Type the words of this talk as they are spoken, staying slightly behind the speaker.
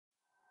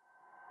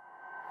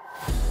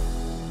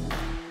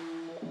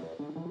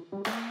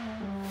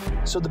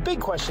So the big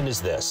question is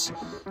this: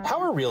 how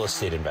are real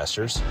estate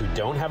investors who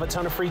don't have a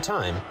ton of free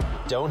time,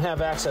 don't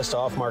have access to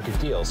off-market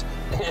deals,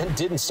 and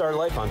didn't start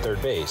life on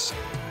third base,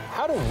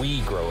 how do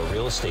we grow a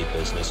real estate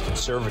business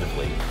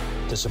conservatively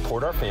to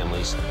support our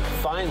families,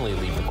 finally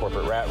leave the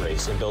corporate rat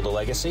race, and build a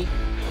legacy?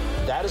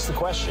 That is the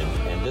question,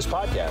 and this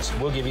podcast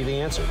will give you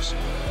the answers.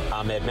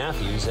 I'm Ed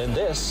Matthews, and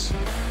this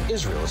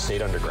is Real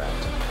Estate Underground.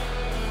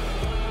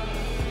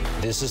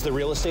 This is the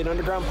Real Estate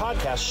Underground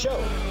podcast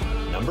show,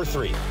 number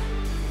 3.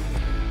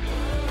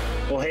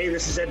 Well, hey,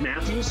 this is Ed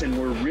Matthews, and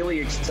we're really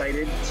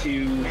excited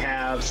to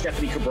have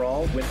Stephanie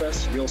Cabral with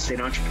us, real estate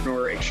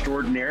entrepreneur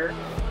extraordinaire,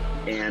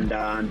 and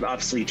I'm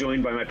obviously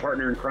joined by my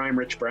partner in crime,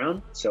 Rich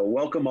Brown. So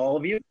welcome, all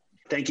of you.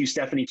 Thank you,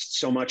 Stephanie,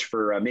 so much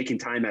for making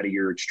time out of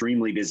your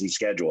extremely busy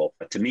schedule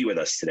to meet with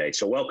us today.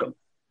 So welcome.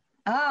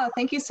 Oh,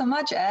 thank you so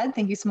much, Ed.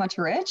 Thank you so much,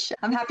 Rich.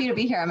 I'm happy to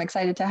be here. I'm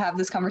excited to have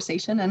this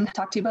conversation and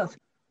talk to you both.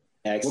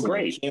 Excellent. Well,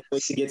 great. Can't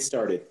wait to get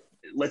started.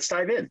 Let's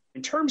dive in.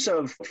 In terms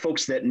of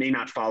folks that may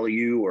not follow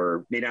you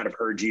or may not have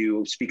heard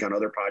you speak on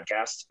other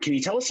podcasts, can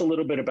you tell us a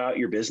little bit about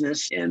your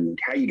business and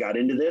how you got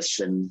into this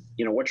and,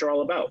 what you're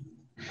all about?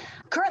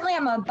 Currently,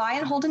 I'm a buy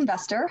and hold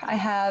investor. I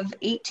have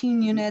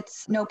 18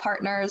 units, no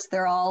partners.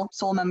 They're all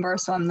sole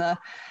members. So I'm the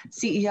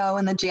CEO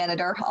and the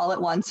janitor all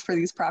at once for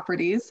these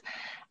properties.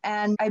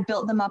 And I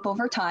built them up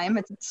over time.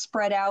 It's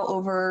spread out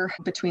over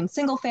between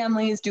single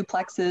families,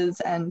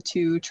 duplexes, and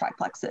 2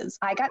 triplexes.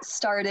 I got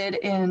started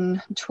in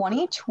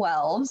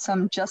 2012, so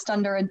I'm just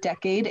under a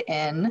decade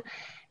in.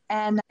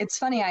 And it's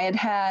funny, I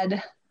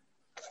had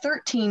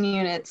 13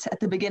 units at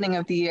the beginning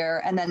of the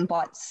year and then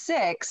bought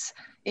 6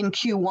 in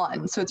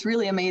Q1. So it's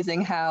really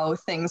amazing how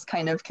things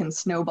kind of can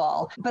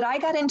snowball. But I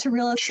got into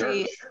real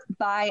estate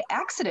by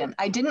accident.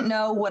 I didn't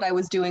know what I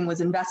was doing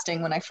was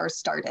investing when I first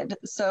started.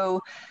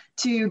 So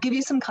to give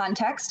you some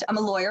context, I'm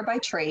a lawyer by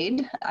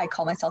trade. I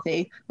call myself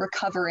a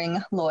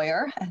recovering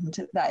lawyer,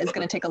 and that is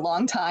going to take a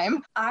long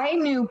time. I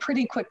knew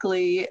pretty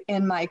quickly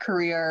in my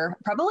career,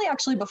 probably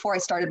actually before I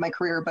started my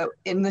career, but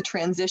in the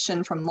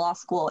transition from law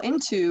school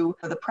into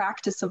the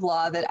practice of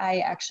law, that I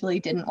actually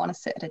didn't want to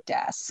sit at a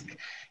desk.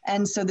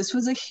 And so this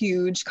was a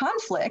huge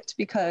conflict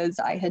because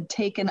I had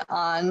taken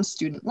on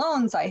student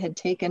loans. I had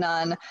taken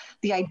on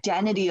the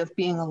identity of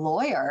being a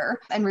lawyer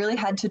and really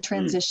had to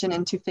transition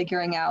into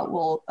figuring out,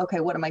 well, okay,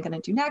 what am I going to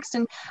do next?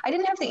 And I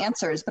didn't have the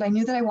answers, but I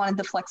knew that I wanted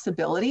the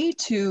flexibility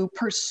to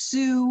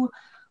pursue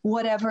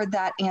whatever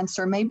that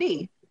answer may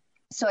be.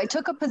 So I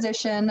took a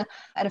position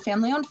at a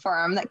family-owned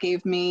firm that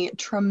gave me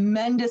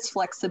tremendous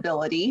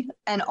flexibility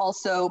and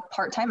also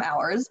part-time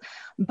hours.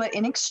 But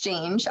in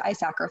exchange, I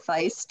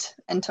sacrificed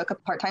and took a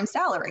part-time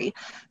salary.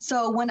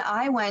 So when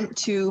I went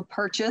to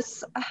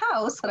purchase a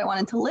house that I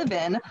wanted to live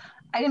in,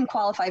 I didn't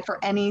qualify for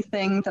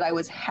anything that I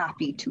was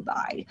happy to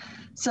buy.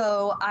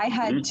 So I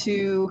had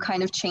to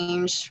kind of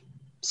change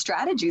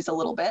strategies a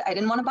little bit. I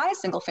didn't want to buy a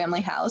single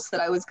family house that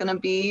I was going to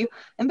be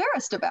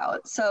embarrassed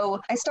about.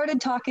 So I started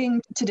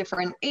talking to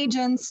different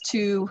agents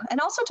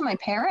and also to my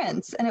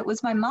parents. And it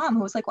was my mom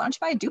who was like, why don't you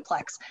buy a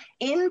duplex?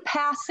 In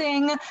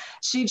passing,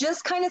 she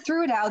just kind of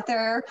threw it out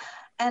there.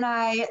 And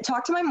I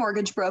talked to my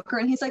mortgage broker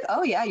and he's like,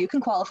 oh yeah, you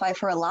can qualify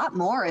for a lot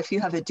more if you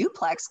have a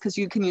duplex because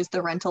you can use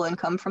the rental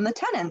income from the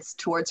tenants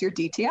towards your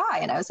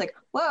DTI. And I was like,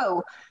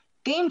 whoa,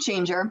 game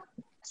changer.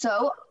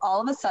 So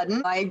all of a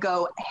sudden I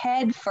go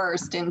head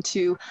first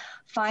into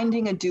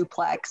finding a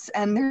duplex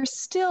and they're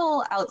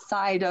still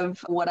outside of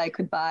what I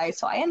could buy.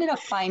 So I ended up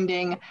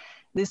finding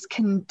this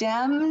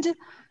condemned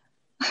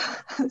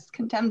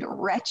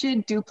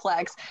wretched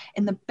duplex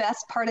in the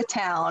best part of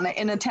town,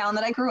 in a town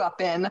that I grew up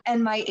in.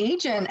 And my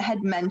agent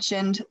had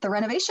mentioned the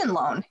renovation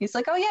loan. He's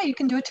like, oh yeah, you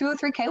can do a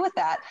 203K with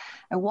that.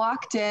 I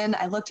walked in,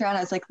 I looked around,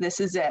 I was like, this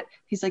is it.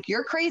 He's like,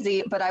 you're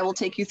crazy, but I will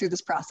take you through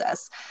this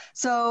process.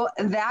 So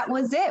that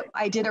was it.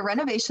 I did a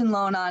renovation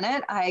loan on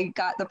it. I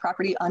got the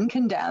property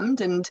uncondemned.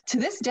 And to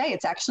this day,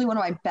 it's actually one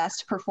of my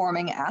best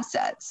performing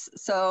assets.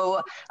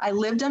 So I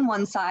lived on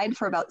one side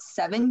for about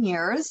 7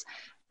 years.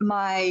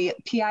 My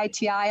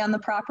PITI on the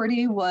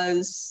property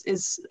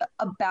is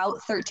about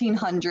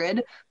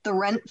 $1,300. The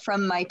rent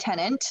from my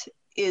tenant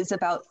is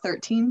about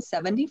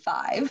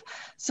 $1,375.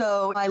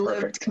 So I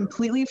lived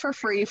completely for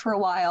free for a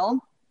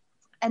while.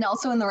 And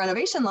also in the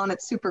renovation loan,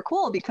 it's super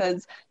cool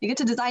because you get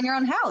to design your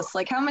own house.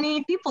 Like, how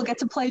many people get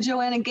to play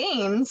Joanna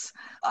Gaines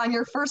on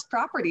your first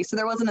property? So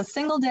there wasn't a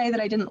single day that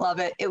I didn't love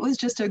it. It was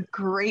just a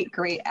great,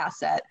 great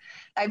asset.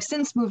 I've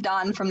since moved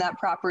on from that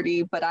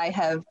property, but I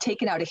have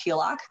taken out a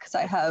HELOC because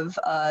I have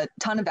a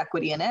ton of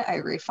equity in it. I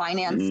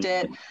refinanced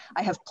it.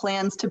 I have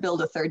plans to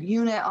build a 3rd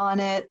unit on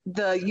it.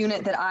 The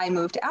unit that I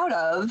moved out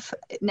of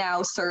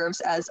now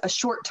serves as a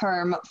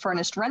short-term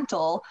furnished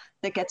rental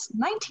that gets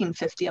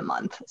 $1,950 a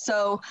month.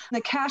 So the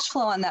cash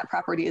flow on that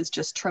property is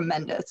just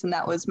tremendous. And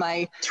that was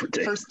my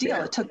first deal.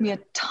 Yeah. It took me a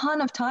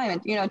ton of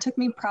time. It took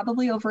me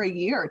probably over a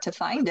year to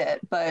find it,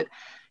 but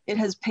it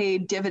has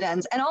paid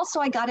dividends. And also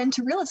I got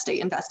into real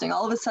estate investing.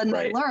 All of a sudden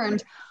I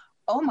learned,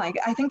 oh my,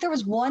 I think there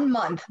was 1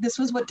 month. This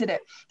was what did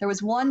it. There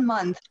was 1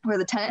 month where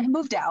the tenant had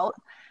moved out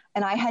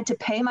and I had to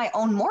pay my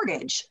own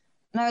mortgage.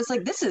 And I was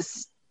like, this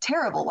is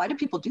terrible. Why do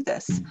people do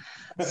this?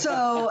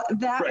 So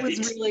that Right. was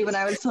really when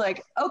I was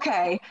like,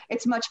 okay,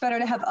 it's much better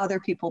to have other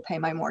people pay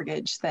my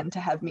mortgage than to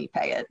have me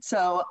pay it.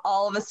 So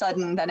all of a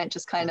sudden, then it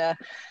just kind of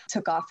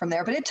took off from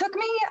there. But it took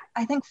me,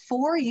 I think,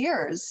 4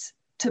 years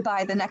to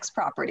buy the next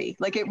property.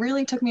 Like it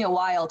really took me a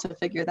while to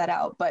figure that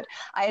out. But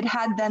I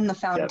had then the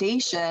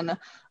foundation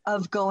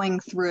of going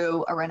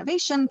through a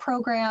renovation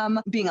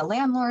program, being a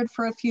landlord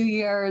for a few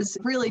years,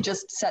 really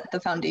just set the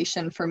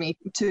foundation for me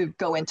to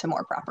go into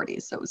more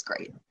properties. So it was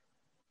great.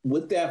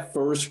 With that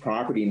first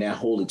property and that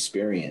whole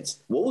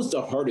experience, what was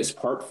the hardest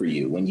part for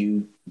you when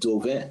you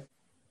dove in?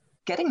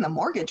 Getting the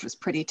mortgage was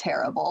pretty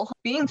terrible.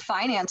 Being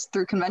financed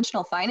through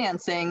conventional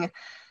financing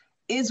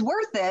is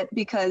worth it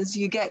because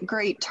you get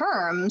great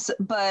terms,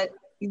 but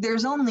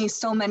there's only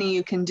so many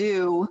you can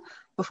do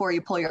before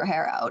you pull your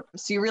hair out.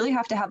 So you really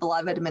have to have a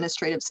lot of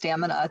administrative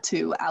stamina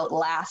to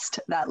outlast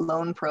that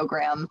loan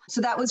program.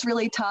 So that was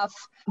really tough.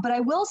 But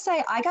I will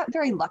say I got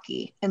very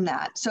lucky in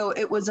that. So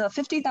it was a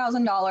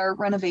 $50,000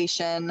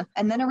 renovation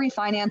and then a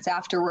refinance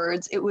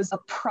afterwards. It was a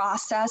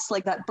process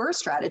like that BRRRR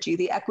strategy,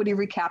 the equity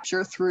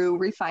recapture through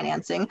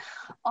refinancing.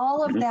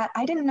 All of that,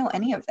 I didn't know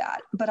any of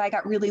that, but I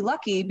got really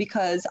lucky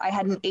because I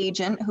had an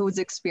agent who was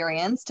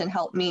experienced and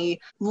helped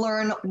me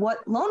learn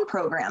what loan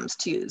programs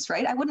to use,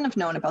 right? I wouldn't have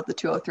known about the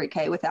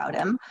 203K without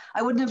him.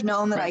 I wouldn't have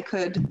known that I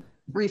could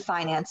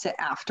refinance it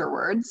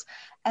afterwards.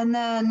 And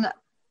then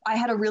I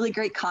had a really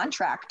great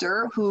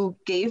contractor who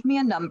gave me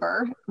a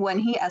number when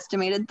he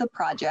estimated the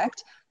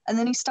project, and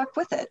then he stuck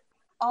with it.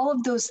 All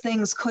of those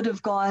things could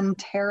have gone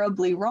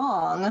terribly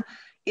wrong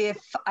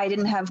if I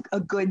didn't have a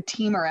good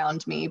team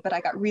around me, but I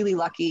got really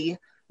lucky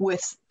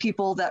with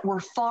people that were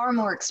far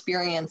more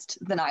experienced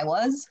than I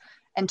was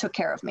and took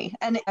care of me.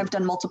 And I've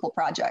done multiple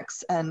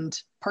projects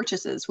and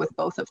purchases with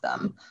both of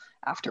them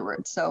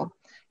afterwards. So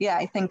yeah,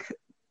 I think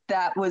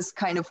that was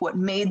kind of what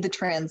made the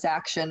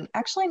transaction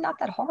actually not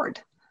that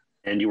hard.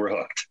 And you were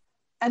hooked.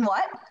 And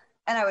what?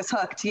 And I was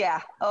hooked.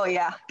 Yeah. Oh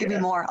yeah. Give me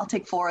more. I'll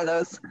take 4 of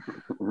those.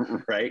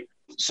 Right.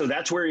 So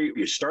that's where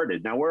you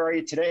started. Now, where are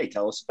you today?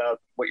 Tell us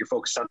about what you're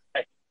focused on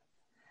today.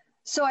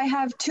 So I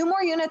have 2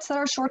 more units that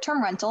are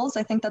short-term rentals.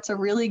 I think that's a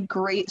really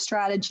great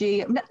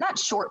strategy. Not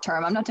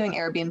short-term. I'm not doing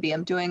Airbnb.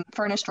 I'm doing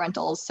furnished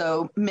rentals.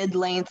 So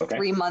mid-length,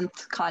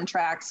 3-month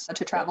contracts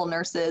to travel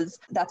nurses.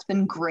 That's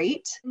been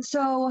great. And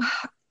so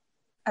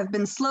I've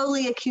been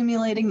slowly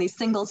accumulating these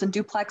singles and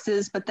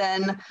duplexes, but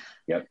then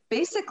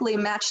basically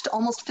matched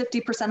almost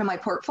 50% of my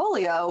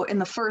portfolio in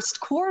the first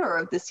quarter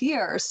of this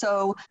year.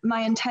 So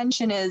my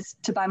intention is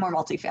to buy more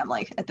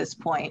multifamily at this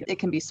point. It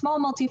can be small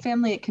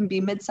multifamily, it can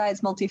be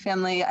mid-sized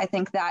multifamily. I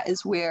think that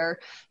is where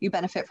you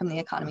benefit from the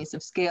economies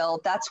of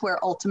scale. That's where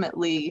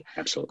ultimately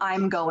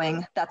I'm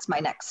going. That's my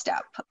next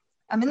step.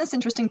 I'm in this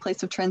interesting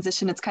place of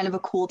transition. It's kind of a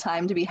cool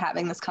time to be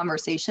having this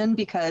conversation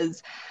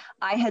because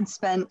I had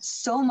spent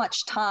so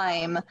much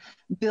time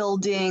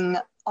building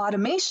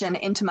automation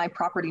into my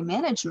property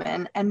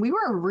management, and we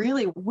were a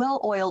really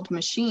well-oiled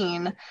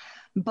machine,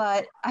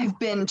 but I've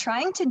been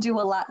trying to do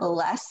a lot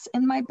less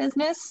in my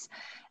business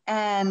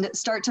and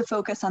start to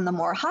focus on the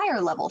more higher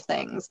level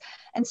things.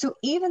 And so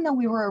even though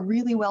we were a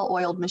really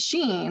well-oiled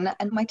machine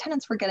and my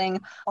tenants were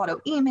getting auto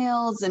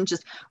emails and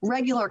just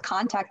regular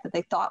contact that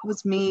they thought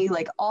was me,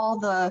 like all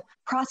the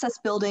process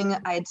building,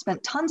 I had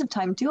spent tons of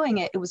time doing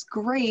it. It was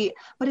great,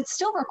 but it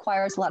still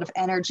requires a lot of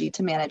energy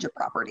to manage a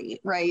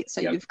property, right?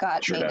 So you've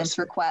got maintenance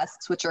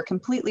requests, which are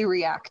completely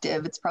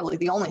reactive. It's probably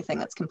the only thing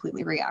that's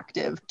completely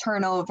reactive.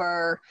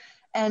 Turnover.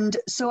 And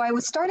so I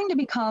was starting to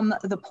become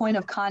the point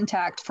of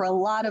contact for a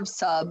lot of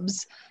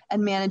subs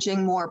and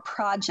managing more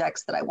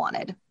projects that I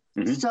wanted.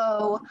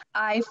 So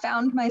I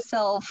found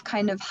myself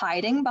kind of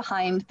hiding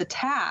behind the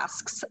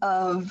tasks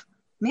of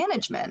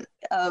management,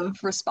 of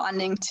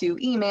responding to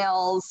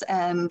emails,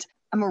 and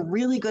I'm a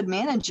really good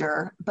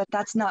manager, but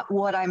that's not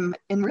what I'm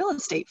in real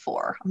estate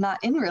for. I'm not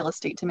in real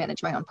estate to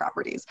manage my own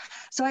properties.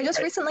 So I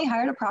just recently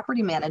hired a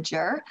property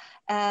manager,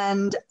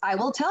 and I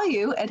will tell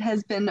you, it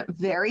has been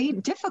very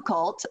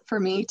difficult for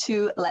me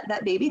to let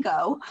that baby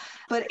go,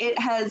 but it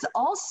has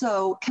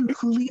also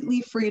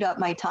completely freed up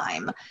my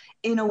time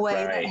in a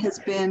way that has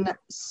been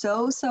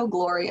so, so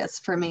glorious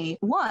for me.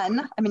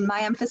 One, I mean,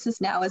 my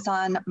emphasis now is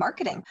on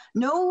marketing.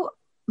 No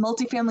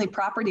multifamily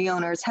property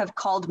owners have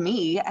called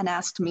me and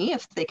asked me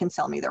if they can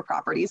sell me their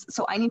properties.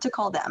 So I need to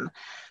call them.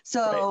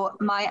 So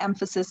my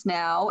emphasis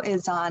now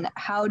is on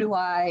how do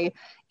I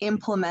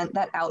implement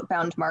that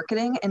outbound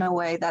marketing in a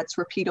way that's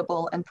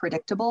repeatable and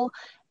predictable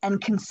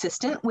and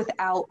consistent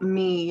without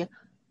me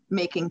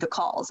making the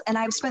calls. And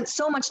I've spent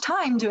so much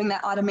time doing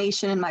that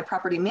automation in my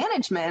property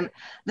management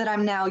that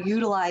I'm now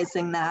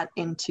utilizing that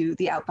into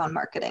the outbound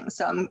marketing.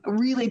 So I'm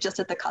really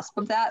just at the cusp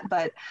of that,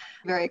 but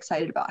very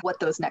excited about what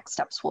those next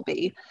steps will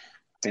be.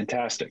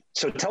 Fantastic.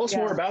 So tell us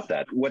more about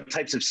that. What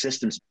types of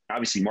systems?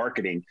 Obviously,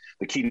 marketing,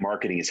 the key to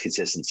marketing is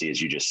consistency,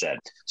 as you just said.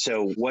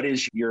 So what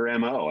is your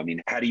MO? I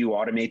mean, how do you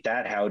automate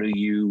that? How do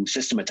you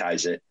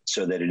systematize it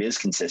so that it is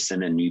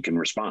consistent and you can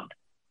respond?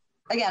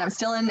 Again, I'm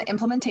still in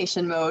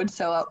implementation mode,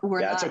 so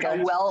we're not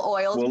a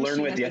well-oiled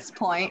machine at this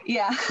point.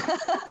 Yeah.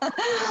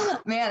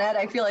 Man, Ed,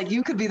 I feel like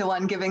you could be the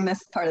one giving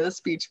this part of the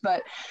speech,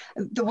 but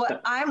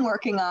what I'm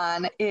working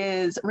on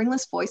is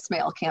ringless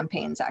voicemail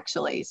campaigns,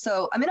 actually.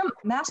 So I'm in a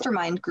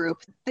mastermind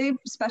group. They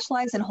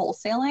specialize in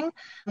wholesaling,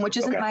 which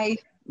isn't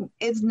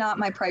it's not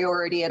my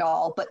priority at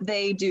all, but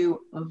they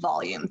do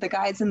volume. The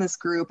guys in this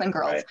group and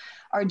girls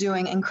are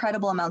doing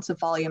incredible amounts of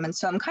volume. And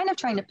so I'm kind of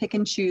trying to pick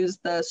and choose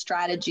the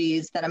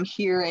strategies that I'm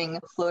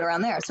hearing float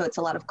around there. So it's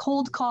a lot of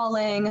cold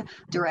calling,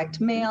 direct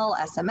mail,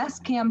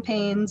 SMS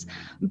campaigns.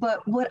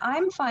 But what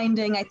I'm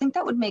finding, I think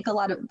that would make a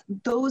lot of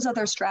those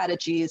other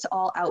strategies,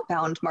 all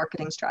outbound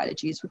marketing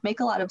strategies, would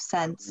make a lot of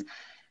sense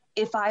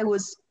if I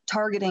was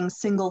targeting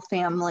single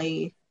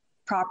family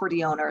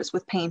property owners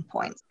with pain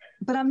points.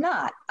 But I'm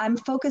not. I'm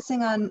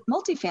focusing on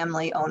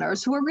multifamily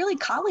owners who are really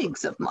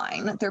colleagues of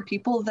mine. They're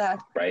people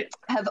that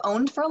have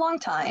owned for a long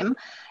time,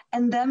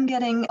 and them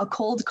getting a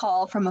cold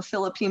call from a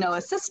Filipino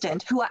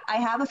assistant who I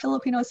have a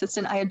Filipino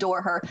assistant. I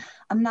adore her.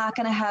 I'm not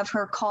going to have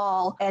her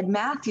call Ed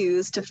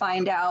Matthews to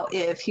find out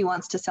if he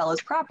wants to sell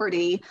his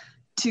property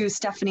to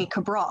Stephanie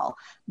Cabral.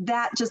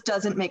 That just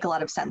doesn't make a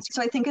lot of sense.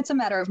 So I think it's a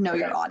matter of know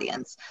your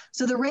audience.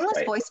 So the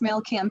ringless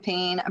voicemail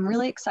campaign, I'm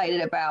really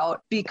excited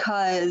about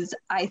because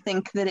I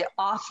think that it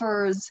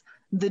offers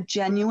the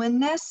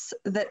genuineness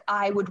that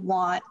I would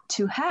want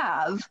to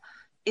have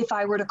if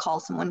I were to call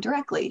someone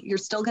directly. You're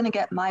still going to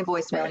get my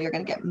voicemail. You're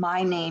going to get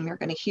my name. You're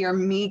going to hear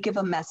me give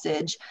a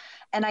message.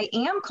 And I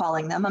am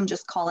calling them. I'm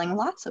just calling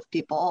lots of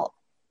people.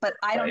 But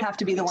I don't have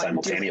to be the one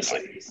simultaneously.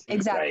 Doing it.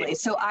 Exactly.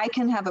 So I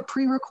can have a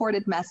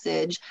pre-recorded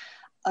message,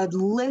 a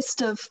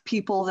list of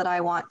people that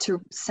I want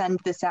to send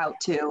this out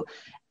to,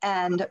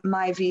 and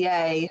my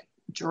VA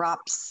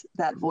drops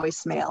that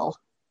voicemail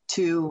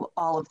to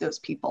all of those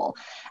people.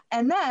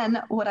 And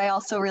then what I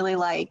also really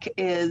like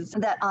is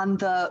that on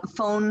the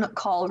phone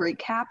call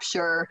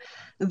recapture,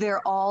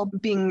 they're all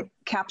being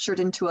captured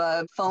into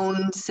a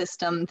phone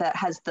system that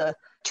has the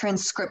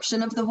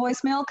transcription of the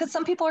voicemail, because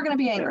some people are going to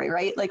be angry,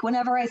 right? Like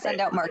whenever I send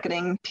out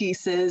marketing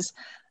pieces,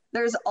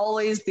 there's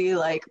always the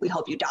we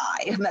hope you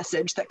die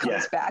message that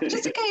comes back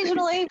just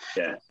occasionally.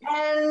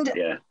 And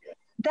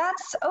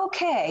that's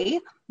okay,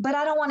 but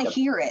I don't want to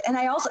hear it. And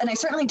I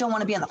certainly don't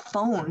want to be on the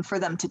phone for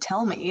them to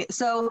tell me.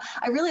 So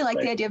I really like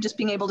the idea of just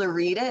being able to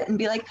read it and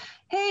be like,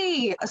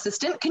 hey,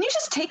 assistant, can you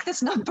just take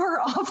this number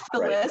off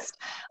the list?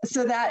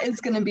 So that is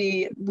going to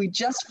be, we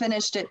just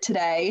finished it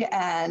today,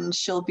 and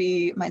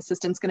my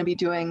assistant's going to be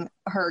doing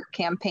her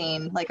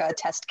campaign, like a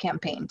test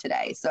campaign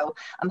today. So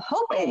I'm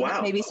hoping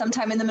maybe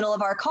sometime in the middle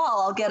of our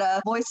call, I'll get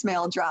a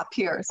voicemail drop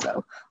here.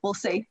 So we'll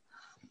see.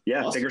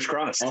 Yeah, fingers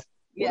crossed. Well,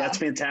 that's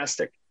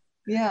fantastic.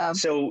 Yeah.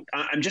 So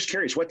I'm just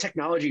curious, what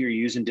technology you're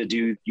using to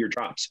do your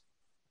drops?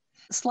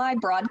 Slide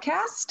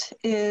Broadcast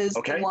is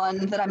the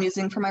one that I'm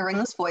using for my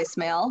ringless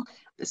voicemail.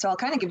 So I'll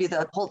kind of give you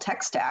the whole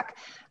tech stack.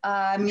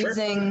 I'm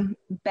using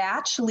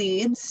batch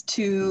leads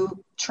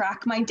to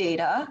track my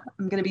data.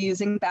 I'm going to be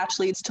using batch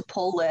leads to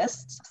pull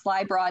lists.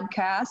 Slide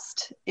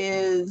Broadcast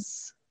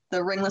is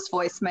the ringless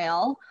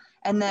voicemail.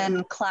 And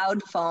then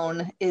Cloud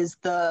Phone is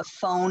the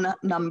phone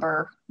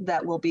number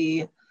that will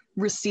be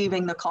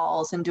receiving the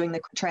calls and doing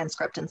the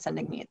transcript and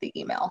sending me the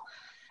email.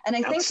 And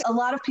I think a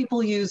lot of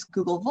people use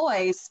Google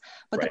Voice,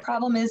 but the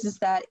problem is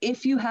that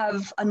if you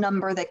have a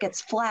number that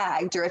gets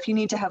flagged, or if you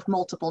need to have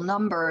multiple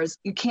numbers,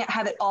 you can't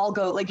have it all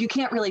go, you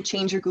can't really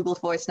change your Google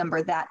Voice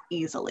number that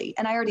easily.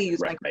 And I already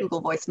use my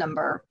Google Voice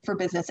number for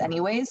business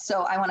anyways.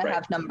 So I want to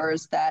have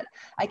numbers that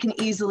I can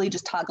easily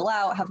just toggle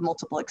out, have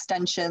multiple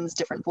extensions,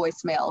 different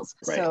voicemails.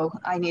 So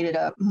I needed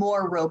a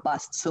more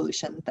robust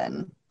solution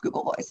than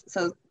Google Voice.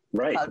 So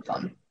Cloud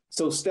Phone.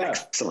 So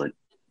Steph,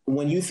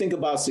 when you think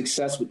about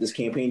success with this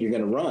campaign you're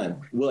going to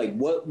run,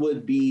 what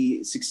would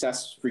be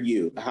success for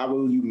you? How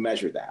will you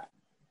measure that?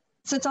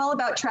 So it's all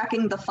about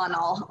tracking the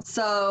funnel.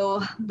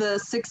 So the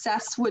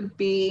success would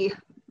be,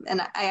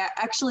 and I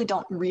actually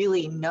don't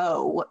really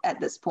know at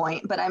this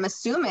point, but I'm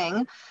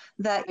assuming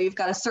that you've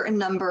got a certain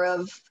number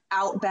of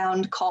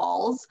outbound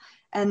calls,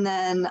 and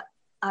then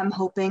I'm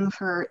hoping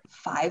for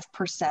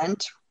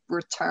 5%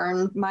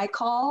 return my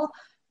call,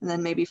 and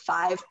then maybe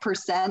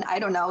 5%. I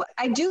don't know.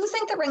 I do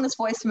think that ringless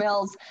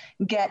voicemails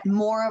get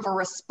more of a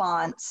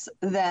response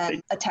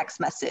than a text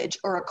message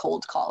or a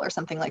cold call or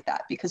something like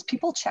that, because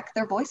people check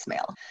their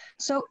voicemail.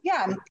 So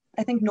yeah,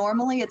 I think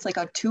normally it's like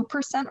a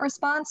 2%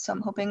 response. So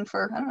I'm hoping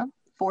for,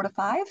 4 to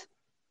 5.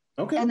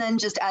 Okay. And then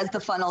just as the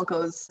funnel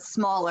goes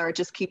smaller,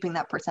 just keeping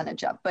that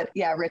percentage up. But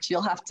yeah, Rich,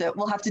 we'll have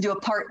to do a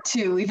part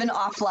 2, even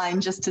offline,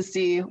 just to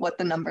see what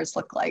the numbers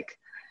look like.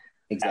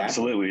 Exactly.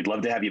 Absolutely. We'd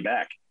love to have you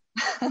back.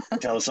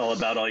 Tell us all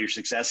about all your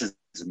successes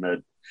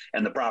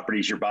and the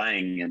properties you're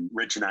buying. And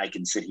Rich and I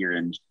can sit here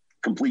in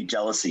complete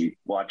jealousy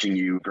watching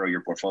you grow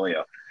your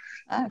portfolio.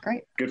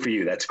 Great. Good for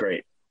you. That's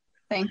great.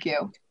 Thank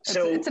you.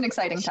 It's an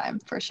exciting time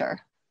for sure.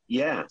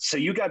 Yeah. So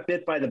you got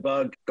bit by the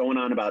bug going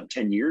on about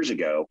 10 years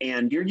ago,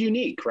 and you're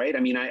unique, right? I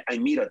mean, I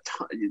meet a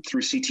ton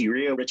through CT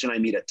Rio, Rich and I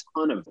meet a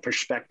ton of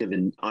perspective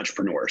in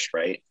entrepreneurs,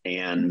 right?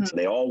 And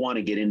they all want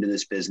to get into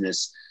this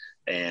business.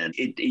 And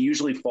it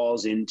usually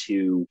falls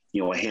into,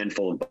 a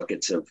handful of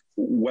buckets of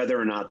whether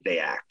or not they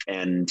act.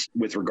 And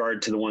with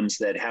regard to the ones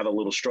that have a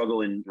little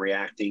struggle in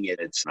reacting,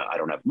 it's I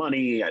don't have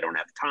money, I don't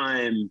have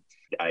time,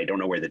 I don't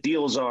know where the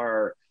deals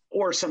are,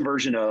 or some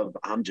version of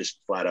I'm just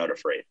flat out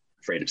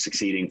afraid of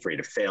succeeding, afraid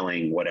of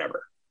failing,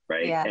 whatever.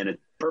 Right. Yeah. And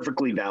it's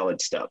perfectly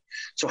valid stuff.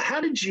 So how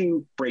did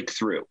you break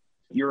through?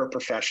 You're a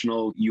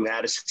professional. You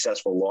had a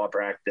successful law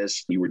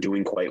practice. You were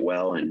doing quite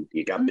well and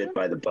you got bit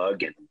by the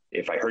bug. And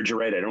if I heard you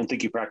right, I don't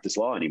think you practice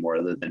law anymore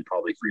other than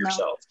probably for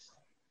yourself.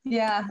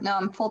 Yeah, no,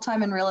 I'm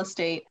full-time in real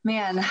estate.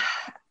 Man,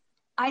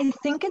 I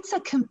think it's a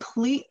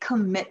complete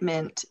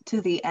commitment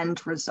to the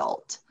end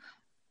result.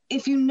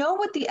 If you know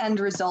what the end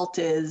result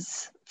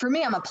is, for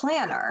me, I'm a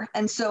planner.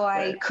 And so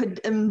I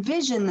could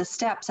envision the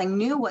steps. I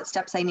knew what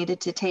steps I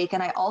needed to take.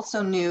 And I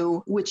also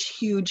knew which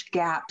huge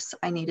gaps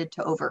I needed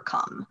to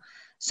overcome.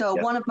 So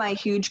one of my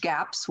huge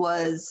gaps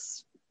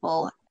was,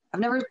 well, I've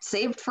never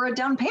saved for a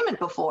down payment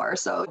before.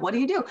 So what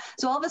do?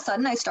 So all of a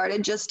sudden I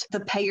started just the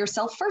pay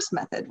yourself first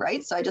method,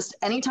 right? So I just,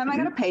 anytime I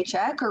got a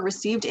paycheck or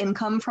received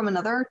income from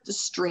another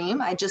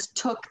stream, I just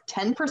took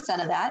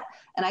 10% of that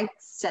and I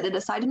set it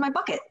aside in my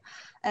bucket.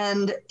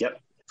 And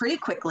pretty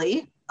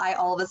quickly, I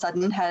all of a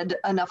sudden had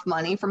enough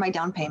money for my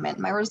down payment,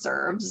 my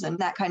reserves, and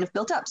that kind of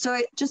built up. So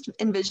I just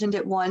envisioned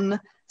it one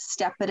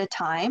step at a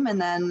time, and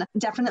then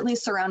definitely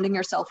surrounding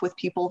yourself with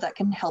people that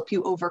can help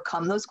you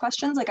overcome those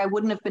questions. Like I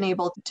wouldn't have been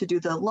able to do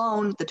the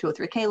loan, the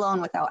 203K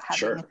loan, without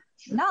having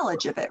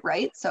knowledge of it,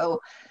 right?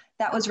 So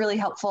that was really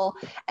helpful.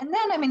 And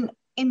then, I mean,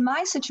 in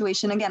my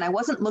situation, again, I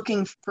wasn't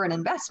looking for an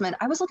investment.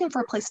 I was looking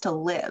for a place to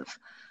live.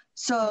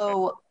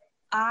 So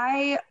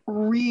I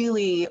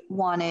really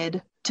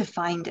wanted to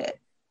find it.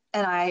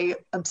 And I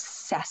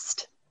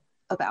obsessed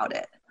about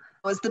it.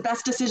 It was the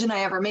best decision I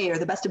ever made, or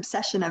the best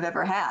obsession I've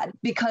ever had,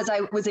 because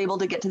I was able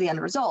to get to the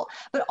end result.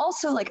 But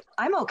also, like,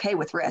 I'm okay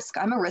with risk.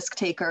 I'm a risk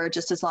taker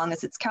just as long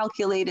as it's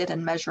calculated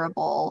and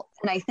measurable.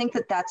 And I think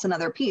that that's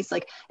another piece.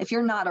 Like, if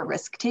you're not a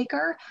risk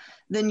taker,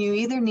 then you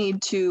either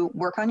need to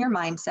work on your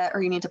mindset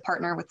or you need to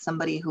partner with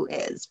somebody who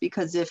is.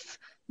 Because if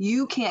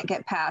you can't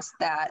get past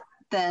that,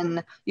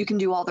 then you can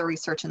do all the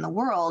research in the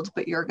world,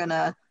 but you're going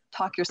to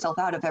talk yourself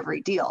out of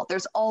every deal.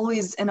 There's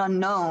always an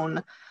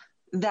unknown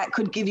that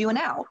could give you an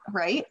out,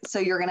 right? So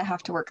you're going to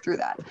have to work through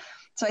that.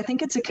 So I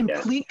think it's a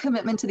complete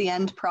commitment to the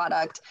end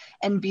product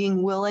and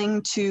being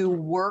willing to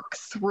work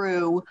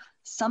through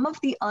some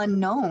of the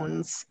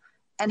unknowns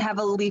and have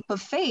a leap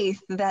of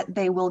faith that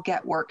they will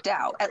get worked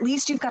out. At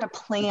least you've got a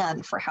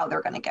plan for how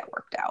they're going to get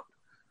worked out.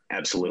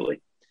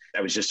 Absolutely.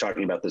 I was just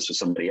talking about this with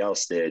somebody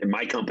else that in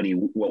my company,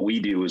 what we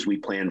do is we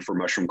plan for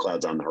mushroom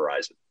clouds on the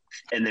horizon.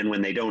 And then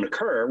when they don't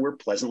occur, we're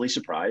pleasantly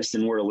surprised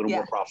and we're a little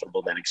more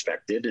profitable than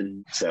expected.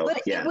 And so,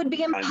 but it would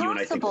be impossible you and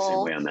I think the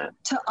same way on that.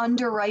 To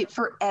underwrite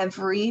for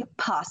every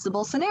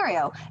possible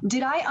scenario.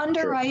 Did I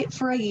underwrite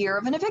for a year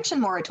of an eviction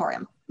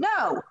moratorium?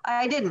 No,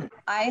 I didn't.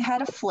 I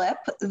had a flip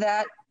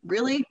that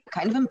really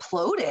kind of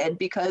imploded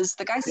because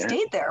the guy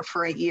stayed there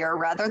for a year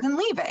rather than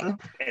leaving.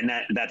 And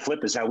that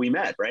flip is how we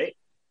met, right?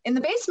 In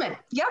the basement.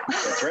 Yep.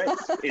 That's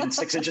right. In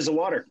 6 inches of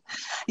water.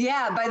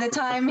 Yeah. By the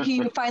time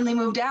he finally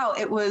moved out,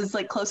 it was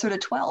like closer to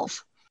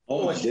 12.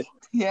 Oh my goodness.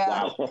 Yeah.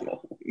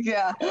 Wow.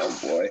 Yeah. Oh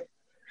boy.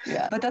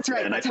 Yeah. But that's right.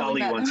 Yeah, and that's I follow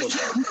you on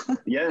social.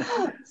 Yeah.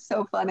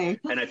 So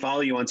funny. And I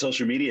follow you on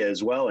social media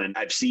as well. And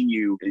I've seen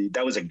you,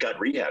 that was a gut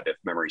rehab, if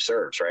memory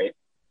serves, right?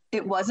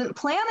 It wasn't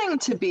planning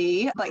to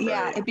be, but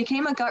yeah, it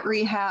became a gut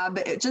rehab.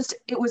 It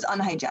was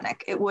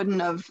unhygienic. It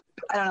wouldn't have,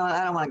 I don't know.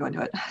 I don't want to go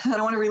into it. I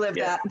don't want to relive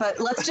that, but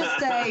let's just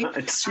say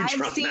I've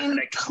seen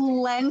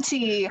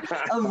plenty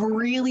of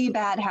really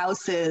bad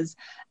houses,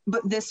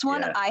 but this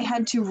one, I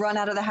had to run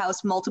out of the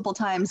house multiple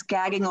times,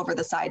 gagging over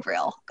the side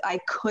rail. I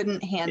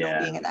couldn't handle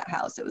being in that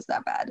house. It was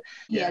that bad.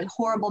 He had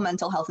horrible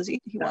mental health issues.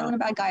 He wasn't a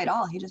bad guy at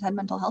all. He just had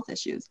mental health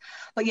issues.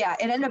 But yeah,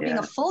 it ended up being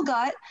a full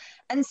gut.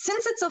 And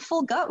since it's a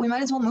full gut, we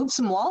might as well move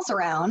some walls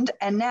around.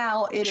 And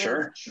now it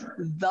is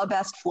the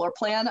best floor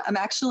plan. I'm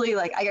actually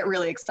I get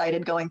really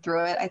excited going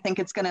through it. I think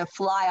it's going to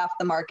fly off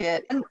the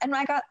market. And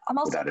I'm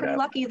also pretty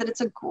lucky that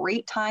it's a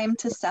great time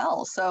to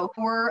sell. So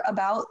we're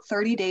about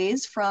 30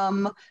 days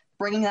from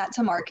bringing that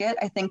to market.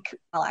 I think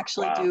I'll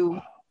actually do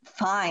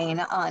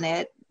fine on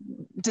it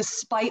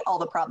despite all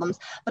the problems,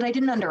 but I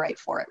didn't underwrite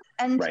for it.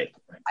 And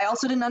I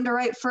also didn't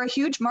underwrite for a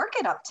huge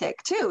market uptick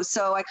too.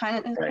 So I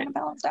kind of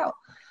balanced out.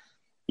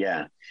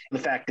 Yeah. The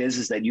fact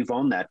is that you've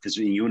owned that because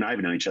you and I have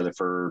known each other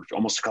for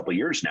almost a couple of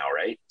years now,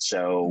 right?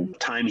 So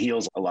time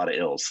heals a lot of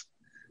ills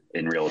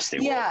in real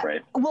estate world,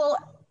 right? Well,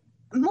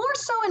 more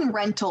so in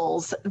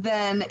rentals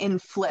than in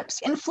flips.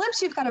 In flips,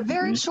 you've got a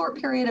very short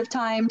period of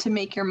time to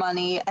make your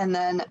money and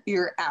then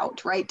you're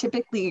out, right?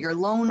 Typically, your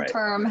loan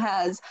term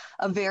has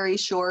a very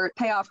short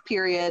payoff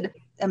period.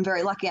 am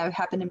very lucky. I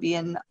happen to be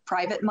in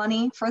private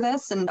money for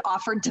this and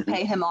offered to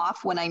pay him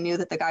off when I knew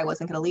that the guy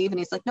wasn't going to leave. And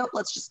he's like, nope,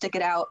 let's just stick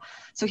it out.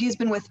 So he's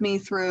been with me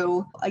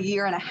through a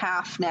year and a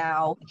half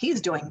now.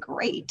 He's doing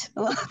great.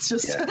 Let's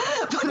just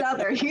put it out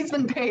there. He's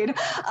been paid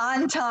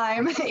on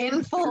time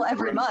in full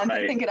every month.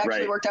 I think it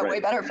actually worked out way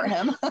better for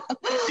him.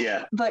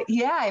 But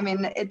yeah, I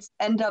mean, it's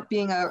ended up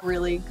being a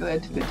really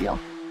good deal.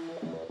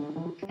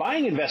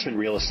 Buying investment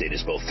real estate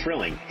is both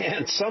thrilling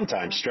and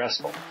sometimes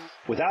stressful.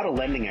 Without a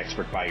lending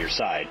expert by your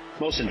side,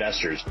 most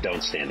investors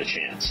don't stand a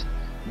chance.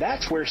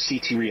 That's where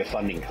CT RIA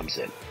Funding comes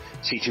in.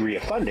 CT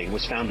RIA Funding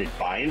was founded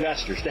by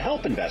investors to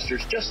help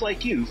investors just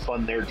like you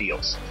fund their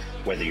deals.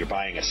 Whether you're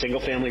buying a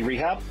single-family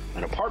rehab,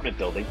 an apartment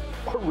building,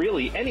 or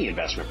really any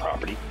investment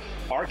property,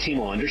 our team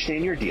will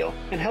understand your deal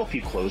and help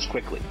you close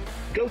quickly.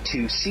 Go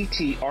to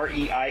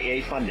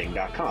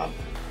ctriafunding.com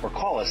or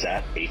call us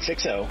at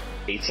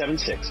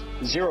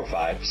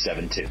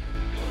 860-876-0572.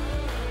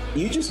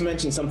 You just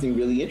mentioned something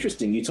really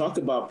interesting. You talked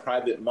about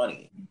private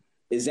money.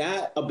 Is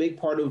that a big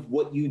part of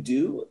what you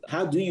do?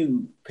 How do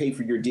you pay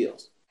for your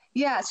deals?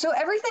 Yeah, so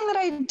everything that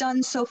I've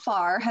done so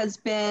far has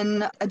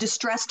been a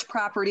distressed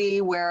property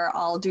where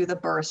I'll do the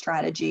BRRRR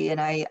strategy and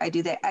I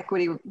do the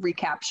equity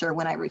recapture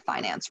when I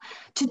refinance.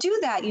 To do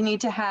that, you need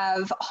to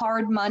have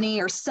hard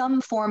money or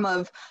some form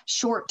of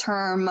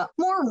short-term,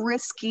 more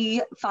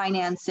risky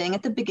financing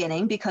at the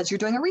beginning because you're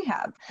doing a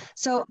rehab.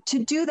 So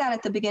to do that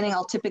at the beginning,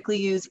 I'll typically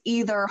use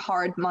either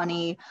hard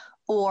money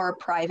or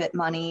private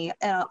money.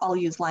 I'll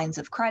use lines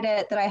of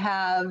credit that I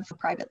have,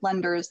 private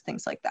lenders,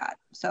 things like that.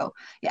 So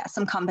yeah,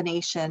 some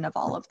combination of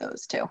all of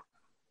those too.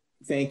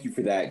 Thank you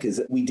for that,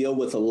 because we deal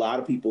with a lot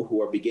of people who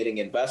are beginning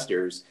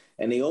investors,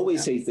 and they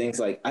always say things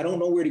like, I don't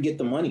know where to get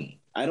the money.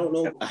 I don't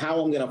know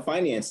how I'm going to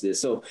finance this.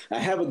 So I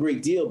have a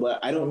great deal, but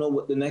I don't know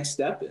what the next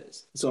step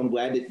is. So I'm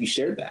glad that you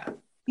shared that.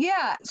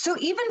 Yeah. So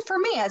even for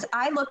me, as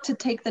I look to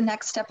take the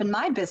next step in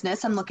my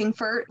business, I'm looking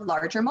for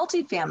larger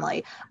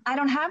multifamily. I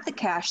don't have the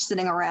cash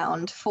sitting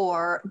around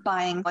for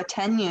buying a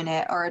 10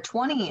 unit or a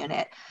 20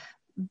 unit,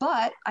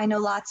 but I know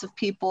lots of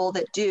people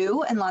that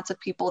do and lots of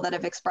people that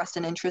have expressed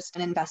an interest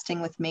in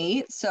investing with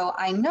me. So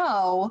I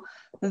know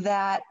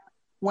that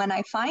when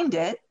I find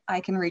it, I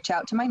can reach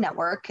out to my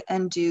network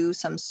and do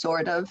some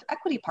sort of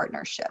equity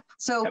partnership.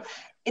 So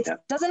it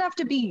doesn't have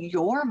to be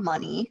your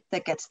money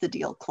that gets the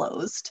deal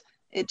closed.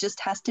 It just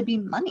has to be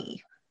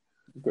money.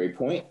 Great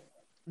point.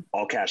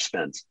 All cash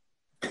spends.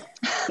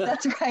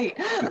 That's right.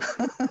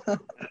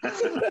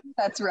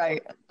 That's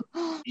right.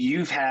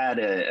 You've had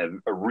a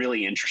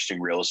really interesting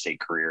real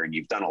estate career and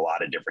you've done a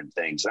lot of different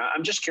things.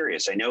 I'm just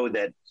curious. I know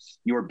that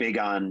you're big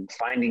on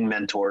finding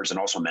mentors and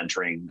also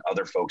mentoring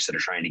other folks that are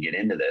trying to get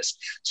into this.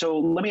 So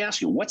let me ask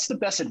you, what's the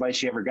best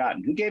advice you ever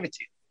gotten? Who gave it to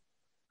you?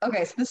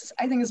 Okay. So this,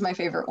 I think, is my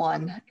favorite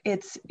one.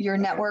 It's your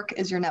network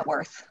is your net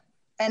worth.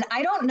 And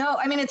I don't know,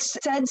 I mean, it's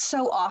said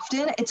so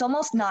often, it's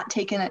almost not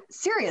taken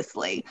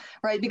seriously,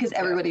 right? Because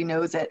everybody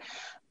knows it.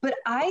 But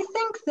I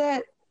think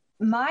that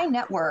my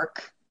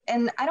network,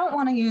 and I don't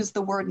want to use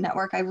the word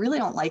network, I really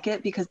don't like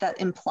it because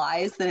that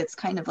implies that it's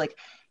kind of like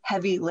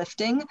heavy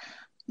lifting.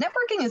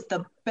 Networking is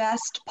the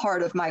best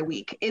part of my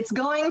week. It's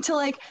going to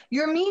like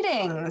your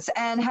meetings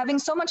and having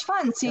so much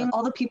fun, seeing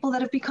all the people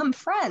that have become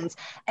friends.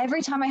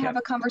 Every time I have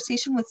a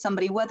conversation with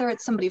somebody, whether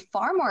it's somebody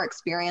far more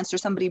experienced or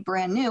somebody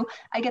brand new,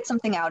 I get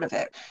something out of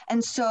it.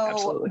 And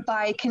so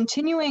by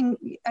continuing,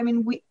 I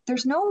mean,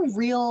 there's no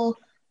real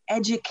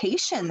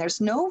education. There's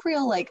no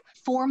real like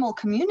formal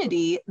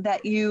community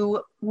that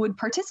you would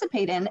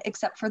participate in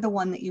except for the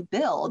one that you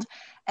build.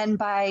 And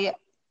by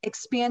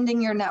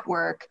expanding your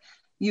network,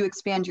 you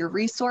expand your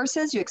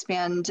resources, you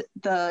expand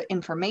the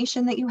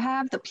information that you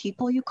have, the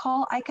people you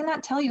call. I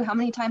cannot tell you how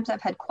many times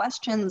I've had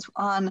questions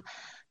on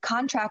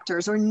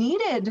contractors or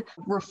needed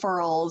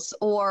referrals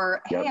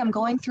or, hey, I'm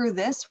going through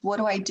this, what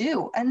do I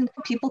do? And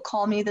people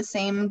call me the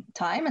same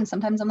time. And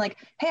sometimes I'm like,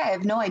 hey, I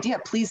have no idea.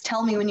 Please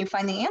tell me when you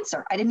find the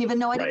answer. I didn't even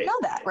know I didn't know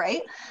that,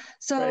 right?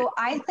 So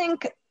I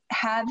think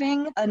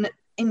having an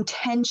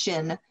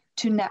intention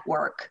to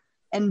network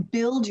and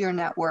build your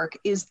network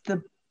is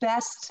the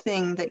best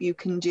thing that you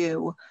can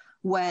do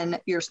when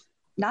you're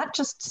not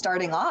just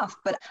starting off,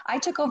 but I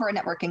took over a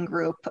networking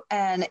group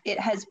and it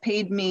has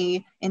paid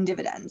me in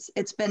dividends.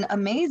 It's been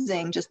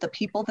amazing. Just the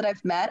people that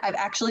I've met, I've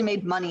actually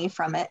made money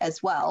from it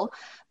as well,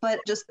 but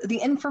just the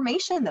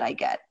information that I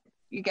get,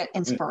 you get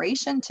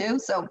inspiration too.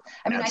 So,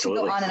 I mean, I could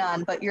go on and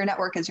on, but your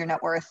network is your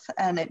net worth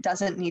and it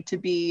doesn't need to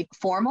be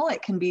formal.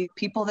 It can be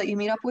people that you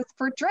meet up with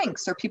for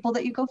drinks or people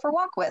that you go for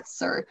walk with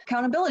or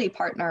accountability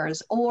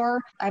partners,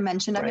 or I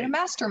mentioned I'm in a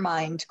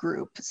mastermind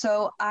group.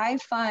 So I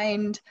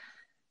find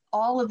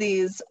all of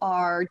these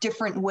are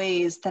different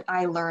ways that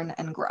I learn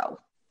and grow,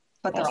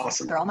 but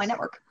they're all my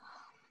network.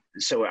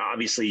 So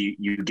obviously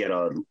you get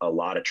a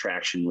lot of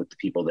traction with the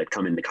people that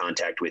come into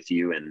contact with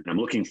you. And I'm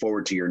looking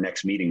forward to your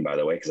next meeting, by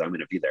the way, because I'm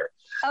going to be there.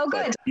 Oh,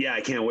 good. But, yeah,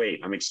 I can't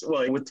wait.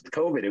 Well, with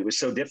COVID, it was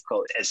so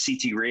difficult as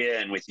CT RIA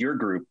and with your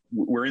group,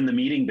 we're in the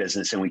meeting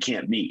business and we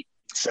can't meet.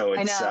 So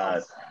it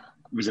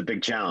was a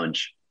big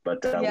challenge.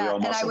 but we all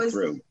muscled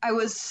through. I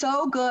was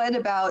so good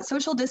about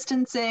social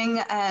distancing,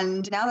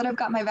 and now that I've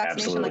got my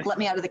vaccination, like, let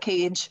me out of the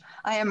cage.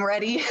 I am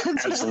ready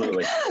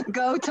to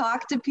go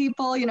talk to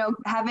people. You know,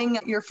 having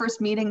your first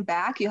meeting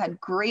back, you had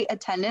great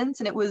attendance,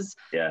 and it was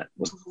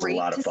great a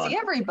lot to of fun. see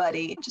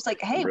everybody. Just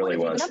like, hey, really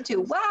what have you been up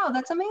to? Wow,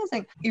 that's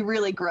amazing. You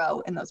really grow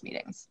in those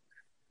meetings.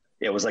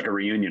 It was like a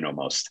reunion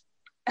almost.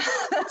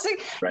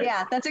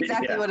 Yeah, that's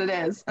exactly what it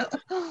is.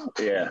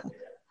 Yeah.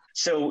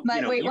 So,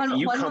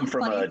 one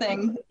funny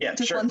thing.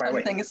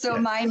 So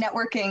my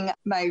networking,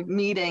 my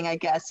meeting, I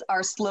guess,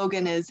 our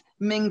slogan is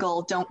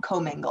mingle, don't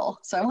commingle.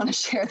 So I want to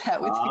share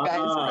that with you guys.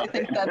 I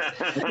think that's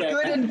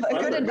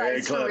good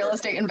advice for real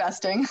estate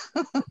investing.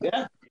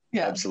 Yeah,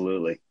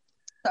 absolutely.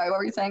 Sorry, what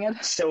were you saying,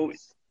 Ed? So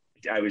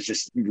I was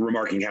just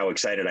remarking how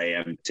excited I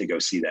am to go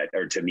see that,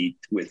 or to meet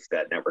with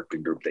that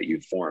networking group that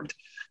you've formed.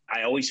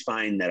 I always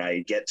find that I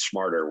get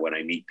smarter when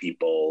I meet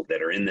people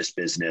that are in this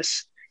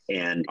business.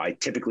 And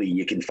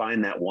you can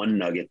find that one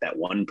nugget, that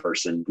one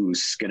person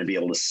who's going to be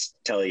able to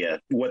tell you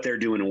what they're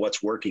doing and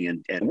what's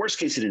working. And worst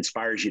case, it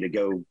inspires you to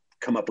go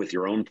come up with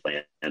your own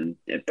plan. And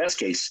at best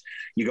case,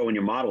 you go and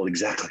you model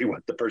exactly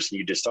what the person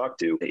you just talked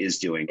to is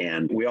doing.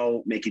 And we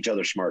all make each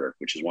other smarter,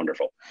 which is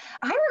wonderful.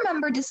 I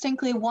remember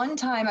distinctly one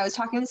time I was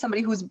talking to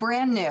somebody who was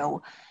brand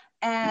new,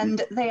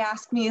 and they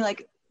asked me,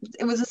 like,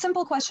 it was a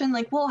simple question,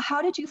 like, well,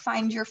 how did you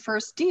find your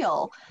first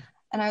deal?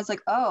 And I was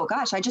like, oh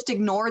gosh, I just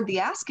ignored the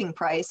asking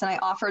price and I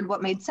offered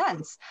what made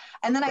sense.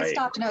 And then I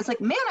stopped and I was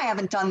like, man, I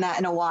haven't done that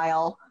in a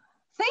while.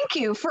 Thank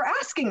you for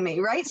asking me,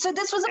 right? So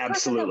this was a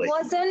person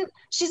that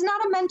she's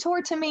not a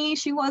mentor to me.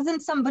 She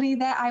wasn't somebody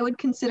that I would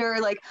consider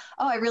like,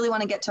 oh, I really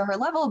want to get to her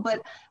level.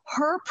 But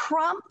her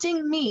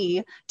prompting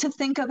me to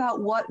think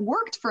about what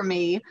worked for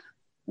me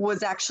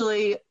was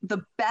actually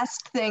the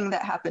best thing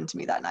that happened to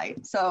me that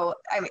night. So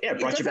I mean, it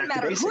doesn't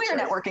matter who you're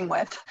networking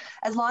with,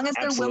 as long as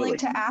they're willing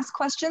to ask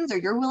questions, or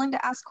you're willing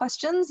to ask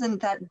questions, and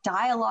that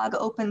dialogue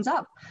opens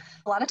up.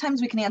 A lot of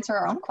times we can answer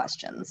our own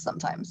questions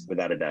sometimes.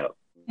 Without a doubt.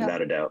 Yeah.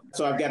 Without a doubt.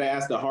 So I've got to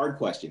ask the hard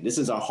question. This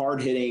is a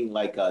hard hitting,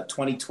 like a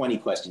 2020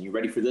 question. You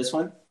ready for this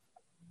one?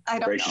 I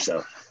don't Brace know.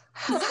 yourself.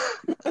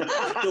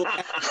 So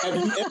have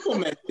you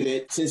implemented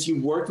it since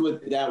you worked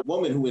with that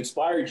woman who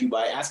inspired you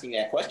by asking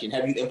that question?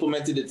 Have you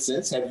implemented it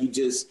since? Have you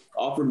just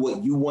offered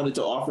what you wanted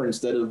to offer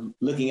instead of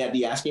looking at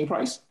the asking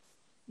price?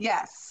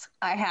 Yes,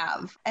 I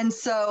have. And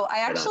so I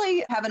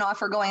actually have an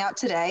offer going out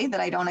today that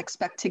I don't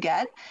expect to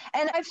get.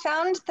 And I've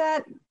found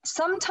that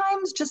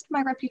sometimes just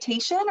my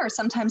reputation, or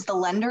sometimes the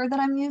lender that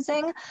I'm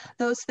using,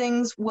 those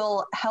things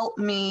will help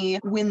me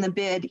win the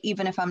bid,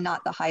 even if I'm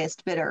not the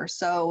highest bidder.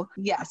 So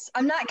yes,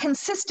 I'm not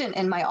consistent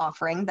in my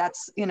offering.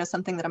 That's,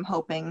 something that I'm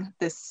hoping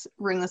this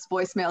ringless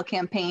voicemail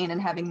campaign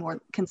and having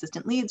more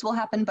consistent leads will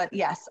happen. But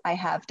yes, I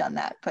have done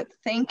that. But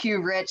thank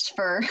you, Rich,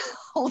 for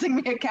holding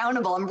me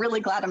accountable. I'm really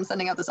glad I'm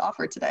sending out this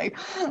offer today.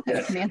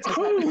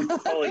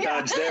 Holy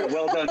God's there.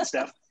 Well done,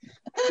 Steph.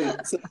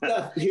 So,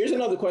 here's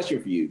another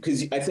question for you,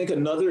 because I think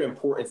another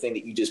important thing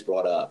that you just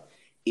brought up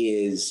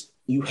is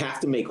you have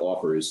to make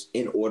offers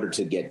in order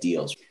to get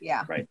deals.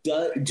 Yeah. Right.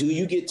 Do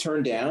you get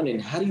turned down,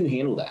 and how do you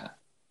handle that?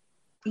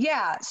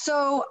 Yeah.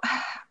 So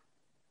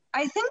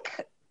I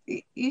think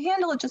you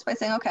handle it just by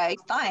saying, okay,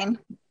 fine.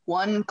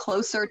 One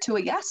closer to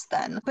a yes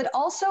then. But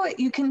also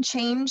you can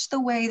change the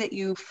way that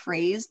you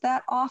phrase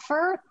that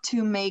offer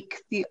to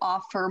make the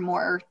offer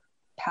more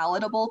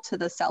palatable to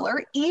the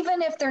seller,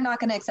 even if they're not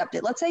going to accept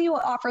it. Let's say you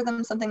offer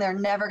them something they're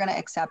never going to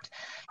accept.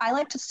 I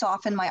like to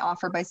soften my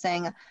offer by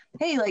saying,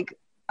 hey, like,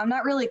 I'm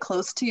not really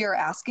close to your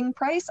asking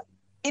price.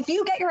 If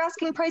you get your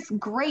asking price,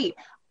 great.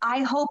 I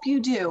hope you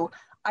do.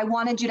 I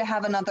wanted you to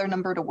have another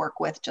number to work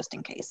with just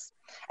in case.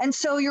 And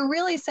so you're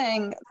really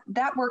saying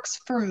that works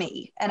for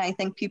me. And I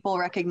think people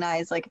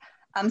recognize, like,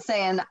 I'm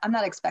saying, I'm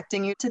not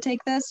expecting you to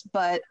take this,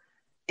 but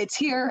it's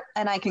here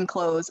and I can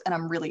close and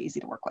I'm really easy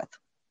to work with.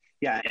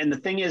 Yeah. And the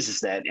thing is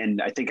that,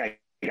 and I think I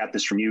got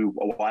this from you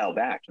a while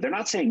back, they're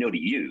not saying no to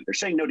you. They're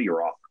saying no to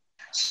your offer.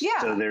 Yeah.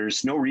 So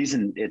there's no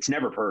reason. It's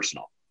never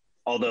personal.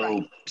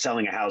 Although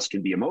selling a house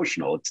can be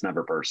emotional, it's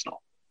never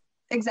personal.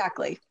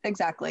 Exactly.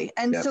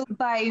 And so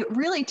by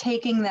really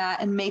taking that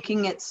and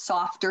making it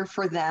softer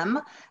for them,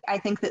 I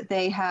think that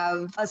they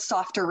have a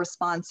softer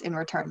response in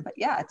return. But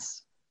yeah,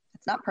 it's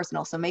not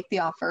personal. So make the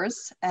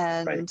offers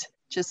and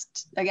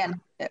just, again,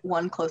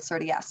 one closer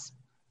to yes.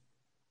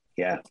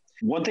 Yeah.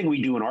 One thing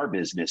we do in our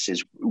business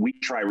is we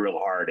try real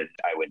hard, and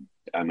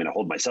I'm going to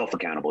hold myself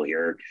accountable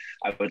here.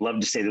 I would love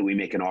to say that we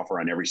make an offer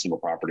on every single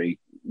property.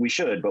 We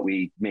should, but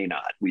we may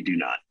not. We do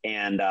not.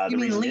 And you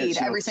mean lead,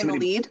 every single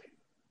lead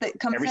that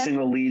comes every in?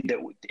 single lead that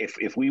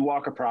if we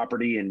walk a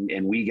property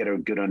and we get a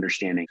good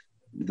understanding,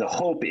 the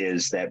hope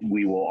is that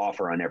we will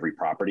offer on every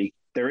property.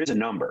 There is a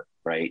number,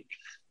 right?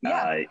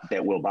 Yeah.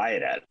 That we'll buy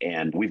it at.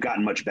 And we've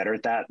gotten much better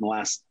at that in the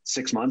last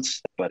 6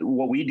 months. But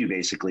what we do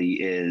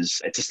basically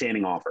is it's a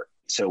standing offer.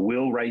 So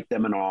we'll write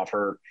them an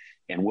offer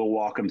and we'll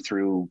walk them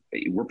through.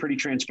 We're pretty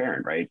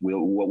transparent, right?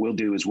 What we'll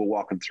do is we'll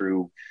walk them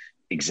through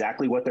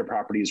exactly what their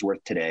property is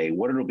worth today,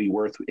 what it'll be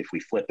worth if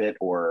we flip it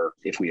or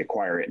if we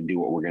acquire it and do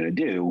what we're going to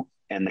do.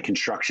 and the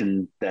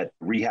construction, that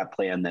rehab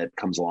plan that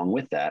comes along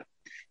with that.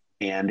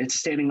 And it's a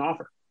standing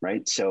offer,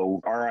 right?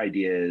 So our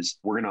idea is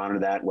we're going to honor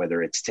that,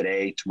 whether it's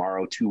today,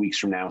 tomorrow, 2 weeks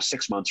from now,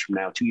 6 months from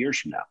now, 2 years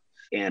from now.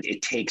 And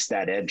it takes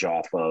that edge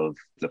off of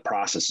the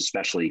process,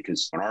 especially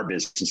because in our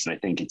business, and I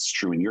think it's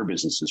true in your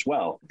business as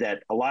well,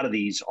 that a lot of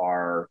these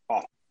are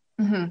off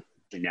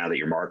now that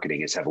you're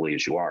marketing as heavily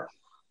as you are.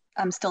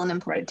 I'm still in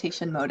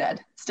implementation mode,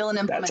 Ed. Still in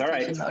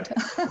implementation mode.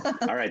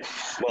 All right.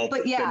 Well,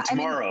 but yeah,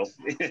 tomorrow.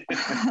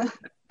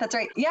 That's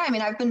right. Yeah. I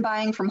mean, I've been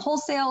buying from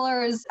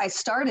wholesalers. I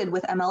started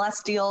with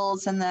MLS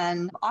deals and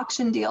then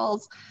auction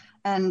deals,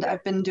 and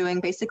I've been doing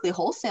basically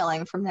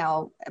wholesaling from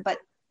now. But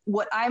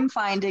what I'm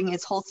finding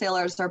is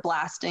wholesalers are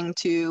blasting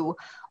to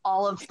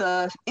all of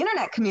the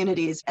internet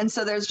communities. And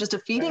so there's just a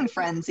feeding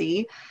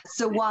frenzy.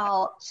 So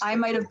while I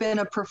might have been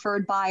a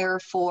preferred buyer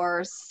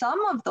for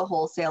some of the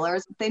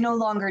wholesalers, they no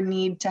longer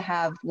need to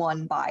have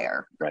one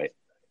buyer. Right.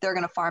 They're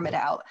going to farm it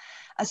out.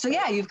 So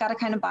yeah, you've got to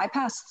kind of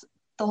bypass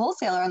the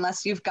wholesaler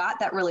unless you've got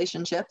that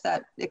relationship,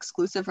 that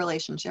exclusive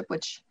relationship,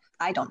 which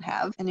I don't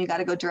have, and you got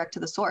to go direct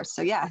to the source.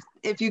 So yeah,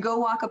 if you go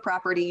walk a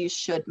property, you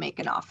should make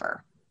an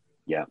offer.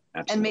 Yeah,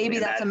 absolutely. And maybe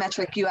that's a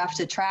metric you have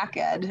to track,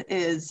 Ed,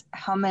 is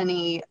how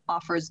many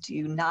offers do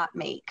you not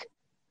make?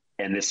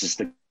 And this is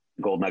the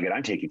gold nugget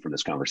I'm taking from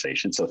this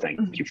conversation. So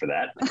thank you for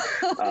that.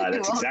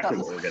 That's exactly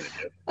what we're going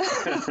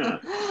to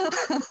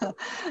do.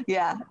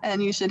 Yeah.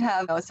 And you should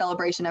have a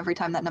celebration every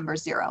time that number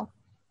is 0.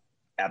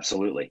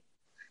 Absolutely.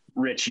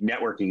 Rich,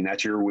 networking,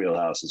 that's your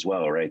wheelhouse as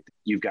well, right?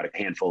 You've got a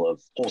handful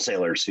of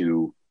wholesalers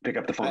who pick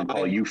up the phone and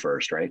call you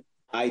first, right?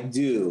 I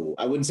do.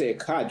 I wouldn't say a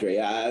cadre,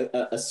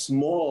 a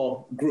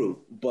small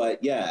group,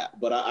 but yeah.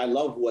 But I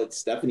love what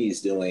Stephanie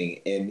is doing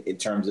in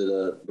terms of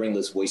the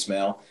ringless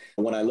voicemail.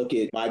 When I look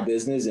at my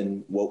business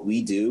and what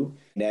we do,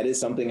 that is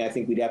something I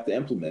think we'd have to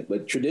implement.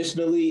 But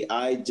traditionally,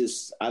 I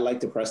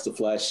like to press the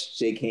flesh,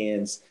 shake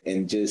hands,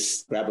 and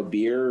just grab a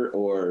beer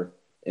or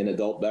an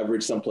adult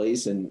beverage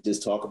someplace and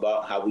just talk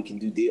about how we can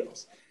do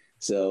deals.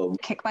 So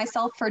kick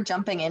myself for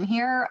jumping in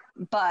here,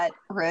 but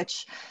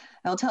Rich,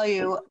 I'll tell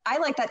you, I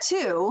like that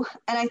too.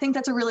 And I think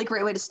that's a really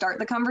great way to start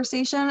the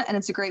conversation. And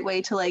it's a great way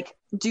to like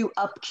do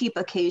upkeep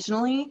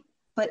occasionally.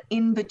 But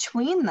in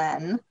between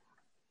then,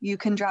 you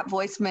can drop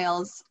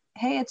voicemails.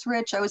 Hey, it's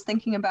Rich. I was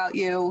thinking about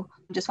you.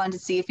 Just wanted to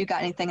see if you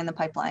got anything in the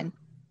pipeline.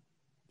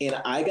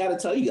 And I got to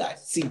tell you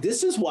guys, see,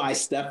 this is why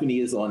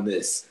Stephanie is on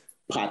this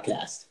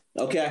podcast.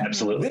 Okay.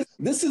 Absolutely.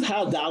 This is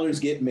how dollars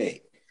get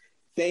made.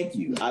 Thank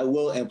you. I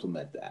will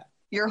implement that.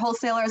 Your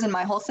wholesalers and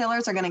my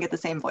wholesalers are going to get the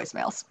same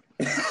voicemails.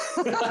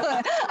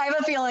 I have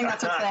a feeling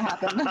that's what's going to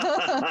happen.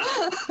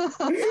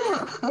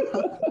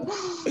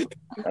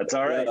 That's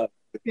all right.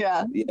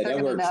 Yeah.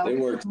 That works. It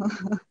works.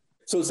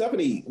 So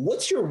Stephanie,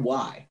 what's your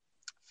why?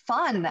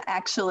 Fun,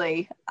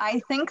 actually.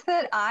 I think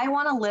that I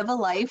want to live a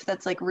life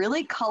that's like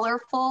really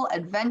colorful,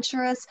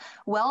 adventurous,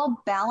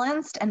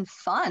 well-balanced, and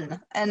fun.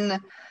 And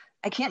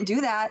I can't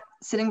do that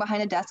sitting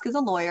behind a desk as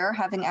a lawyer,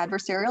 having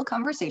adversarial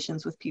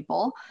conversations with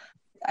people.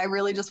 I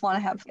really just want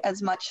to have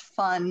as much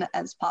fun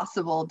as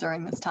possible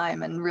during this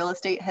time. And real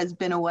estate has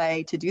been a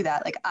way to do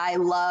that. Like, I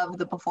love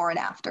the before and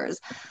afters.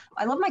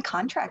 I love my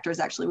contractors,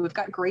 actually. We've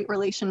got great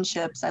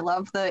relationships. I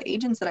love the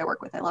agents that I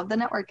work with. I love the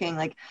networking.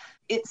 Like,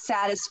 it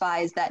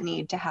satisfies that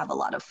need to have a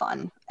lot of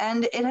fun.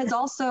 And it has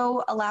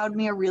also allowed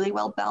me a really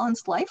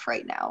well-balanced life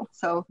right now.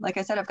 So like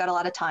I said, I've got a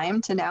lot of time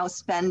to now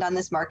spend on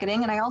this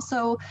marketing. And I've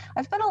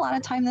spent a lot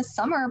of time this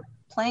summer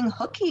playing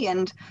hooky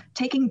and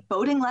taking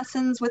boating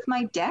lessons with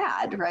my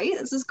dad, right?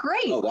 This is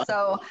great. Oh, wow.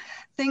 So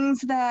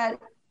things that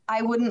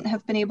I wouldn't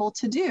have been able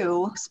to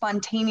do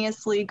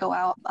spontaneously go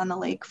out on the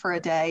lake for a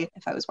day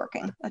if I was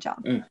working a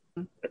job.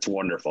 That's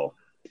wonderful.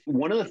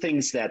 One of the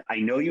things that I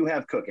know you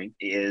have cooking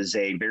is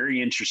a very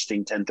interesting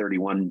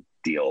 1031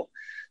 deal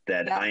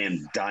that yes. I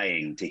am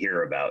dying to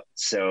hear about.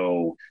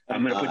 So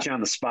I'm going to put you on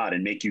the spot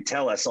and make you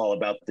tell us all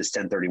about this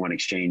 1031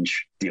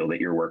 exchange deal that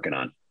you're working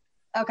on.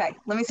 Okay,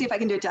 let me see if I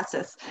can do it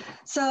justice.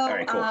 So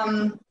right,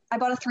 cool. I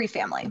bought a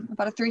 3-family. I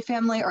bought a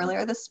 3-family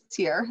earlier this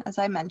year, as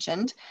I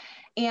mentioned.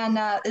 And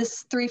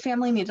this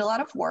 3-family needed a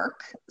lot of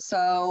work.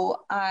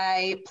 So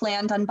I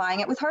planned on buying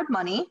it with hard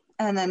money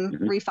and then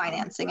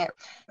refinancing it.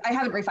 I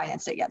haven't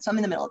refinanced it yet, so I'm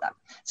in the middle of that.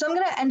 So I'm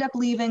going to end up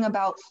leaving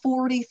about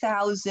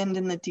 $40,000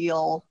 in the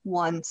deal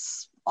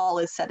once all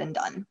is said and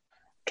done.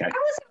 Okay. I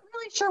wasn't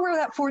really sure where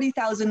that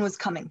 $40,000 was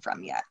coming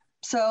from yet.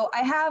 So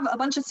I have a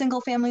bunch of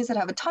single families that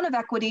have a ton of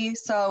equity.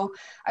 So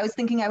I was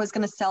thinking I was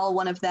going to sell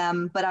one of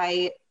them, but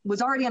I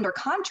was already under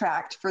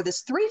contract for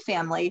this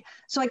 3-family.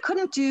 So I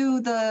couldn't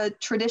do the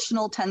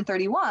traditional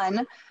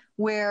 1031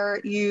 where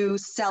you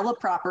sell a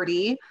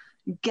property,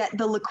 get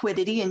the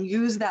liquidity and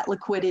use that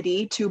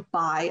liquidity to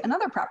buy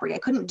another property. I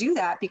couldn't do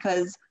that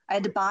because I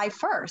had to buy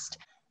first.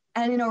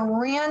 And in a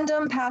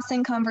random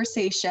passing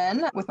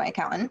conversation with my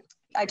accountant,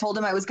 I told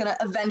him I was going to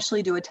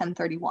eventually do a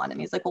 1031.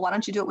 And he's like, well, why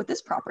don't you do it with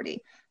this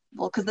property?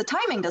 Well, because the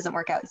timing doesn't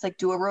work out. It's like,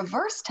 do a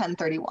reverse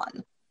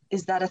 1031.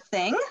 Is that a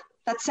thing?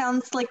 That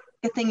sounds like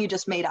a thing you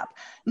just made up.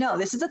 No,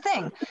 this is a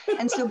thing.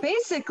 And so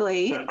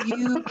basically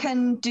you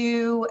can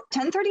do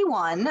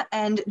 1031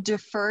 and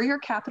defer your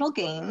capital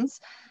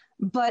gains,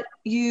 but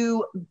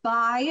you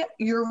buy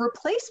your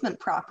replacement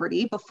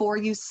property before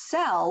you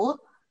sell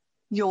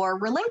your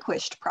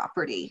relinquished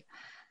property.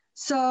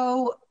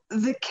 So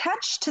the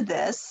catch to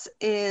this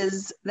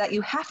is that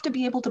you have to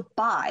be able to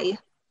buy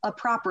a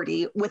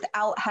property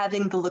without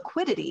having the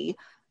liquidity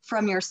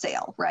from your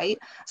sale, right?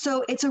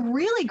 So it's a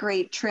really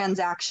great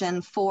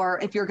transaction for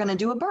if you're going to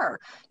do a BRRRR.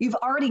 You've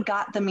already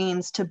got the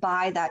means to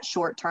buy that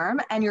short term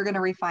and you're going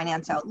to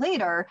refinance out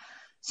later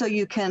so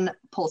you can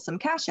pull some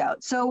cash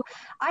out. So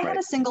I had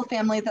a single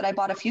family that I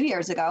bought a few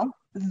years ago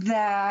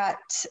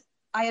that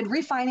I had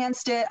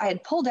refinanced it. I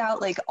had pulled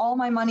out like all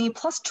my money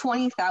plus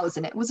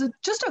 20,000. It was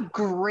just a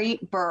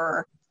great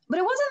BRRRR. But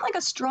it wasn't like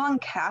a strong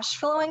cash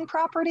flowing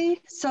property.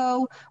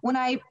 So when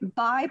I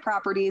buy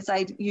properties,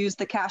 I use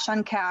the cash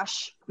on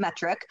cash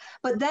metric.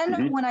 But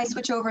then when I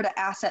switch over to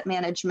asset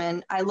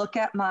management, I look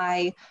at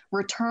my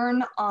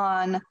return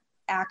on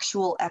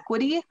actual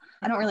equity.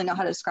 I don't really know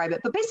how to describe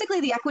it, but basically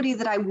the equity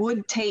that I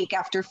would take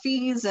after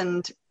fees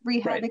and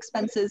rehab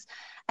expenses.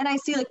 And I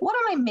see like, what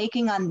am I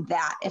making on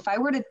that if I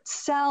were to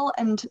sell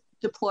and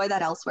deploy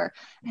that elsewhere?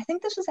 I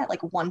think this was at like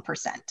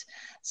 1%.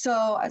 So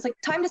I was like,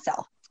 time to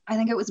sell. I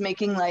think it was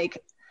making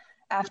like,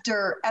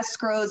 after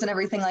escrows and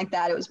everything like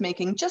that, it was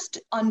making just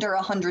under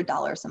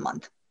 $100 a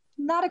month.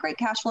 Not a great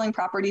cash flowing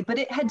property, but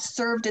it had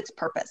served its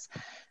purpose.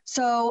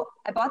 So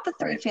I bought the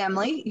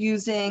 3-family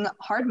using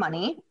hard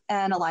money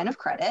and a line of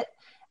credit,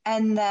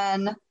 and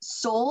then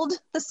sold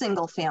the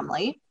single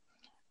family.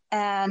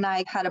 And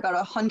I had about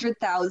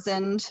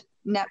 100,000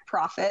 net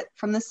profit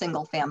from the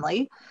single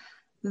family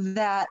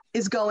that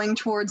is going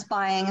towards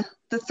buying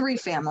the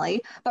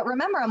 3-family. But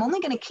remember, I'm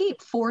only going to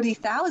keep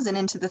 40,000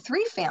 into the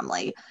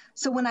 3-family.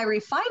 So when I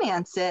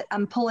refinance it,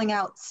 I'm pulling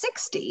out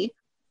 60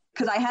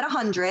 because I had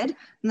 100, and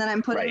then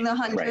I'm putting the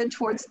 100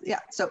 towards,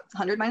 so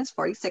 100 minus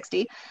 40,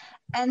 60.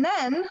 And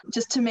then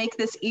just to make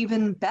this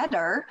even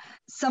better,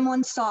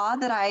 someone saw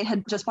that I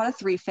had just bought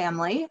a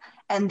 3-family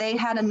and they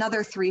had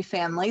another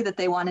 3-family that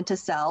they wanted to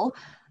sell.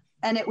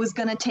 And it was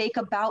going to take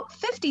about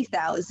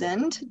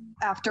 50,000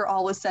 after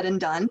all was said and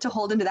done to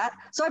hold into that.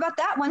 So I bought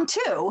that one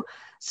too.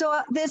 So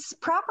this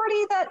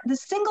property that the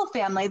single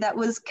family that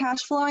was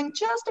cash flowing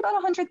just about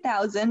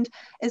 100,000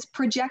 is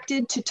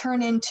projected to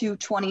turn into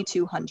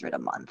 2,200 a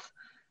month.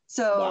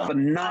 So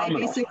I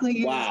basically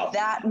used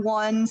that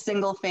one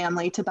single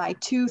family to buy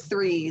 2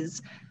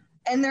 3s.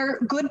 And they're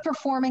good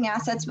performing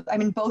assets. I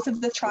mean, both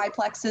of the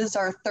triplexes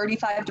are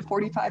 35 to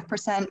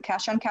 45%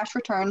 cash on cash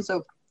returns.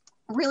 So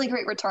really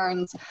great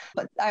returns,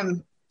 but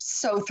I'm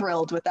so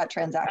thrilled with that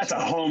transaction. That's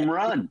a home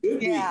run.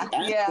 Yeah.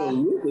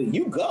 Absolutely.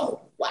 You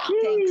go. Wow.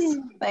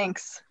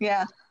 Thanks.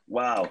 Yeah.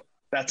 Wow.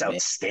 That's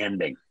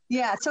outstanding.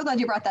 Yeah. So glad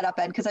you brought that up,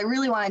 Ed, because I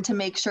really wanted to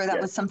make sure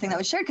that was something that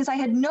was shared because I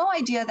had no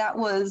idea that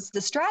was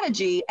the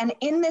strategy. And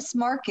in this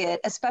market,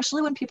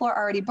 especially when people are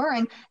already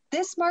BRRRRing,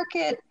 this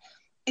market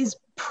is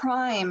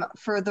prime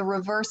for the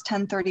reverse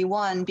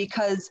 1031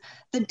 because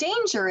the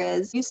danger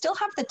is you still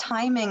have the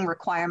timing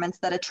requirements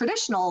that a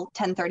traditional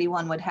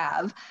 1031 would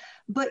have,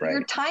 but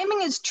your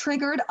timing is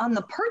triggered on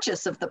the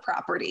purchase of the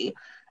property.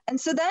 And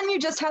so then you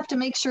just have to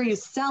make sure you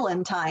sell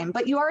in time,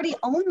 but you already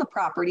own the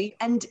property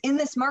and in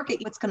this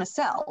market, it's going to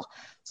sell.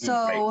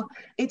 So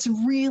it's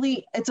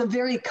a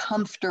very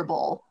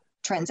comfortable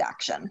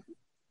transaction.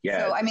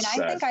 Yeah. So, I mean,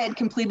 I think I had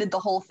completed the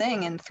whole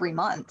thing in 3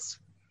 months.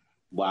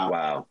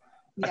 Wow.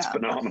 That's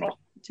phenomenal.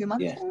 2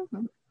 months.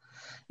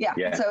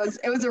 Yeah. So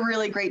it was a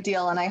really great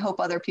deal. And I hope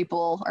other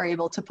people are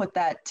able to put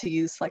that to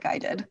use like I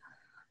did.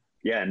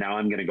 Yeah. Now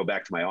I'm going to go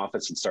back to my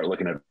office and start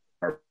looking at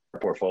our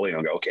portfolio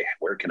and go, okay,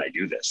 where can I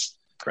do this?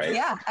 Right.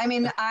 Yeah. I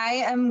mean, I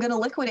am going to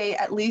liquidate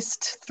at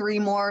least 3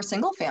 more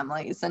single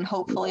families and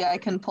hopefully I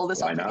can pull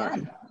this off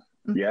again.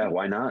 Yeah.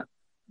 Why not?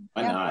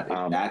 Why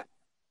not?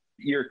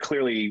 You're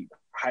clearly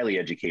highly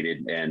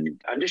educated.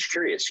 And I'm just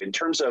curious in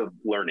terms of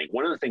learning.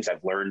 One of the things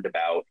I've learned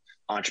about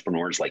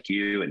entrepreneurs like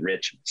you and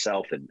Rich,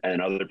 myself,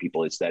 and other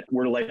people is that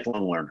we're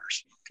lifelong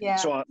learners. Yeah.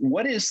 So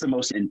what is the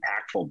most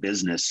impactful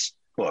business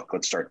book?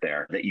 Let's start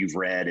there that you've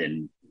read.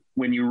 And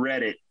when you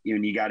read it,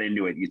 when you got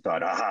into it, you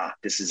thought, aha,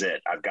 this is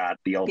it. I've got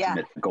the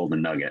ultimate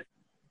golden nugget.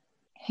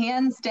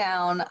 Hands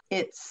down,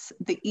 it's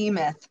The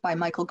E-Myth by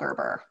Michael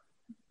Gerber.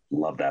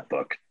 Love that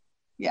book.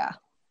 Yeah.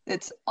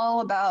 It's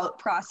all about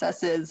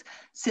processes,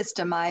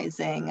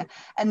 systemizing.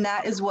 And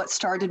that is what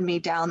started me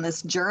down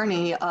this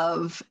journey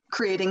of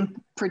creating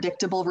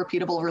predictable,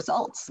 repeatable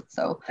results.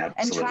 So,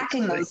 and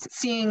tracking those,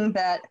 seeing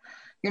that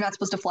you're not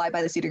supposed to fly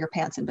by the seat of your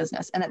pants in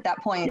business. And at that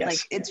point,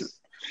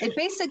 it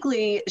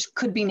basically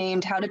could be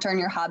named How to Turn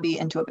Your Hobby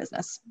into a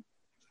Business.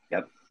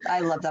 Yep.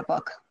 I love that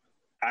book.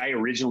 I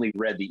originally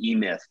read the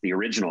E-Myth, the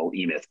original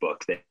E-Myth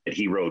book that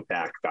he wrote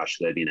back,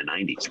 that'd be in the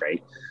 90s,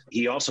 right?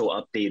 He also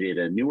updated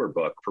a newer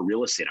book for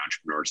real estate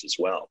entrepreneurs as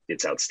well.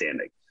 It's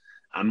outstanding.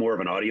 I'm more of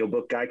an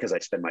audiobook guy because I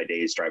spend my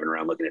days driving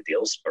around looking at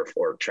deals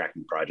or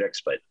tracking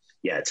projects. But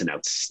yeah, it's an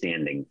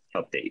outstanding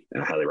update.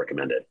 I highly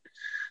recommend it.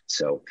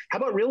 So how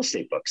about real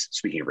estate books?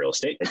 Speaking of real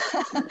estate,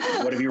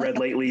 what have you read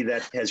lately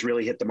that has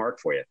really hit the mark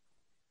for you?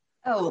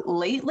 Oh,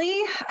 lately?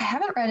 I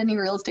haven't read any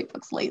real estate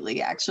books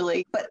lately,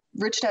 actually. But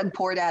Rich Dad,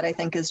 Poor Dad, I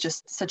think, is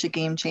just such a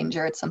game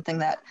changer. It's something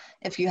that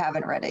if you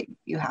haven't read it,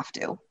 you have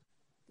to.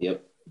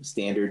 Yep.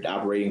 Standard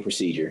operating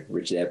procedure.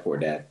 Rich Dad, Poor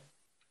Dad.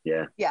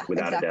 Yeah. Yeah,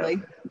 without exactly. a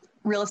doubt.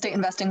 Real estate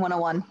investing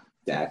 101.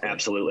 Exactly.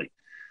 Absolutely.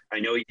 I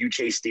know you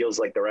chase deals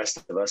like the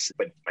rest of us,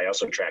 but I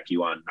also track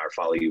you on or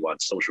follow you on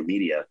social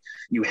media.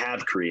 You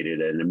have created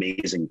an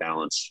amazing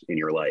balance in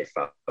your life,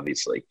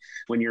 obviously.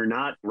 When you're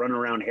not running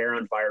around hair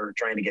on fire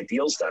trying to get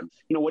deals done,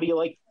 what do you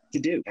like to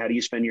do? How do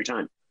you spend your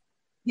time?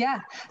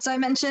 Yeah. So I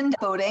mentioned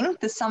boating.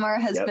 This summer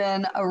has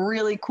been a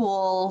really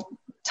cool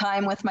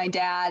time with my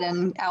dad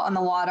and out on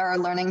the water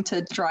learning to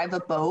drive a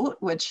boat,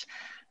 which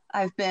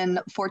I've been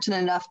fortunate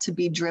enough to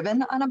be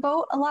driven on a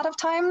boat a lot of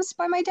times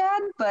by my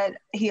dad, but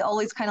he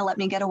always kind of let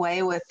me get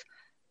away with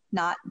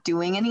not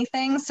doing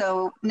anything.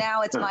 So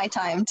now it's my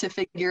time to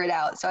figure it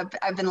out. So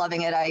I've been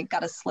loving it. I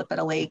got a slip at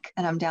a lake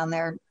and I'm down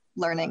there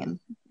learning. And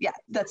yeah,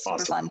 that's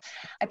super fun.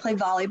 I play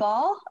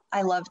volleyball.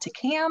 I love to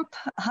camp,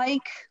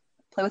 hike,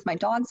 play with my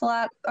dogs a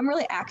lot. I'm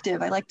really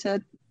active. I like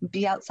to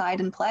be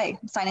outside and play.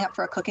 I'm signing up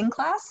for a cooking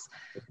class.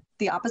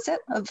 The opposite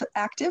of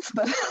active,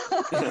 but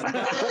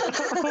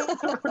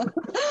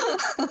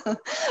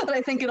but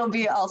I think it'll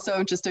be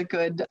also just a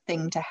good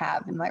thing to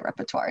have in my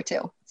repertoire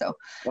too. So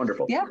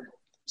wonderful. Yeah.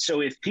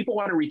 So if people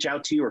want to reach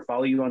out to you or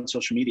follow you on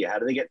social media, how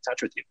do they get in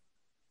touch with you?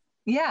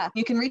 Yeah,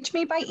 you can reach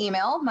me by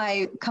email.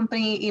 My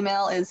company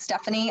email is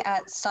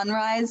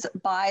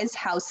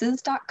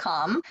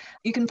stephanie@sunrisebuysHouses.com.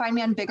 You can find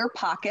me on Bigger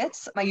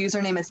Pockets. My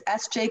username is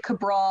SJ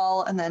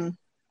Cabral and then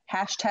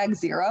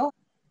 #0.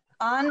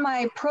 On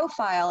my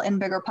profile in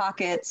Bigger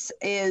Pockets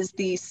is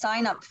the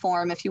sign up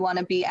form if you want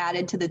to be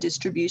added to the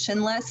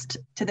distribution list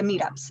to the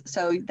meetups.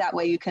 So that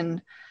way you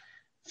can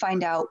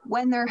find out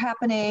when they're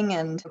happening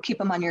and keep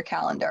them on your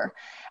calendar.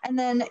 And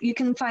then you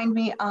can find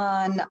me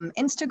on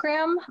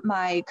Instagram.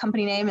 My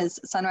company name is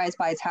Sunrise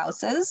Buys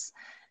Houses.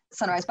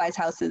 Sunrise Buys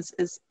Houses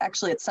is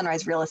actually at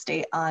Sunrise Real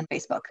Estate on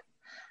Facebook.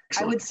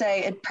 Excellent. I would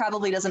say it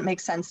probably doesn't make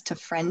sense to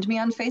friend me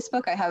on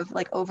Facebook. I have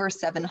like over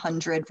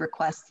 700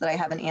 requests that I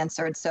haven't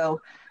answered. So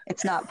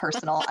it's not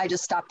personal. I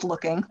just stopped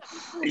looking.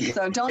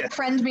 So don't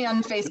friend me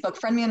on Facebook.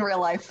 Friend me in real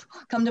life.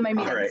 Come to my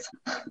meetings.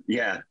 All right.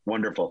 Yeah,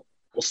 wonderful.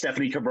 Well,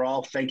 Stephanie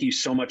Cabral, thank you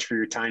so much for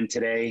your time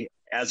today.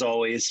 As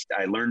always,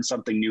 I learn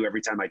something new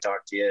every time I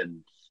talk to you,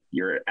 and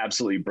you're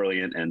absolutely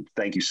brilliant. And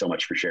thank you so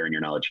much for sharing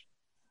your knowledge.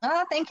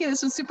 Thank you.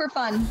 This was super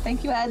fun.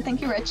 Thank you, Ed.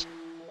 Thank you, Rich.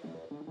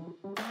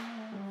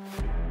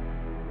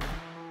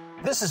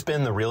 This has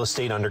been the Real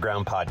Estate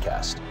Underground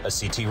Podcast, a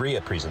CT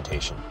RIA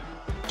presentation.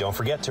 Don't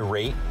forget to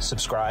rate,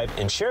 subscribe,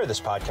 and share this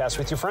podcast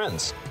with your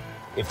friends.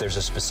 If there's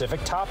a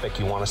specific topic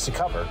you want us to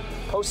cover,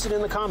 post it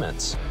in the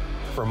comments.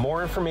 For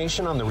more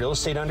information on the Real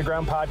Estate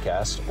Underground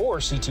Podcast or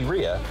CT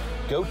RIA,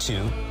 go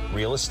to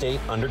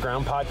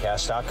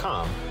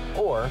realestateundergroundpodcast.com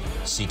or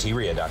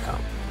ctria.com.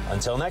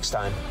 Until next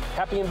time,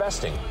 happy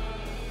investing.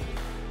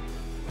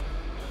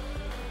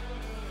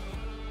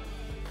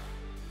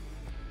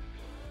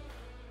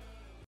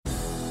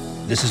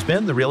 This has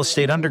been the Real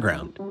Estate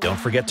Underground. Don't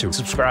forget to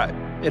subscribe.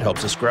 It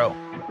helps us grow.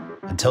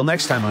 Until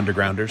next time,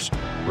 Undergrounders,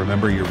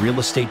 remember your real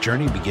estate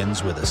journey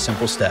begins with a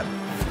simple step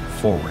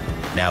forward.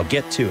 Now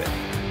get to it.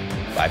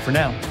 Bye for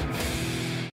now.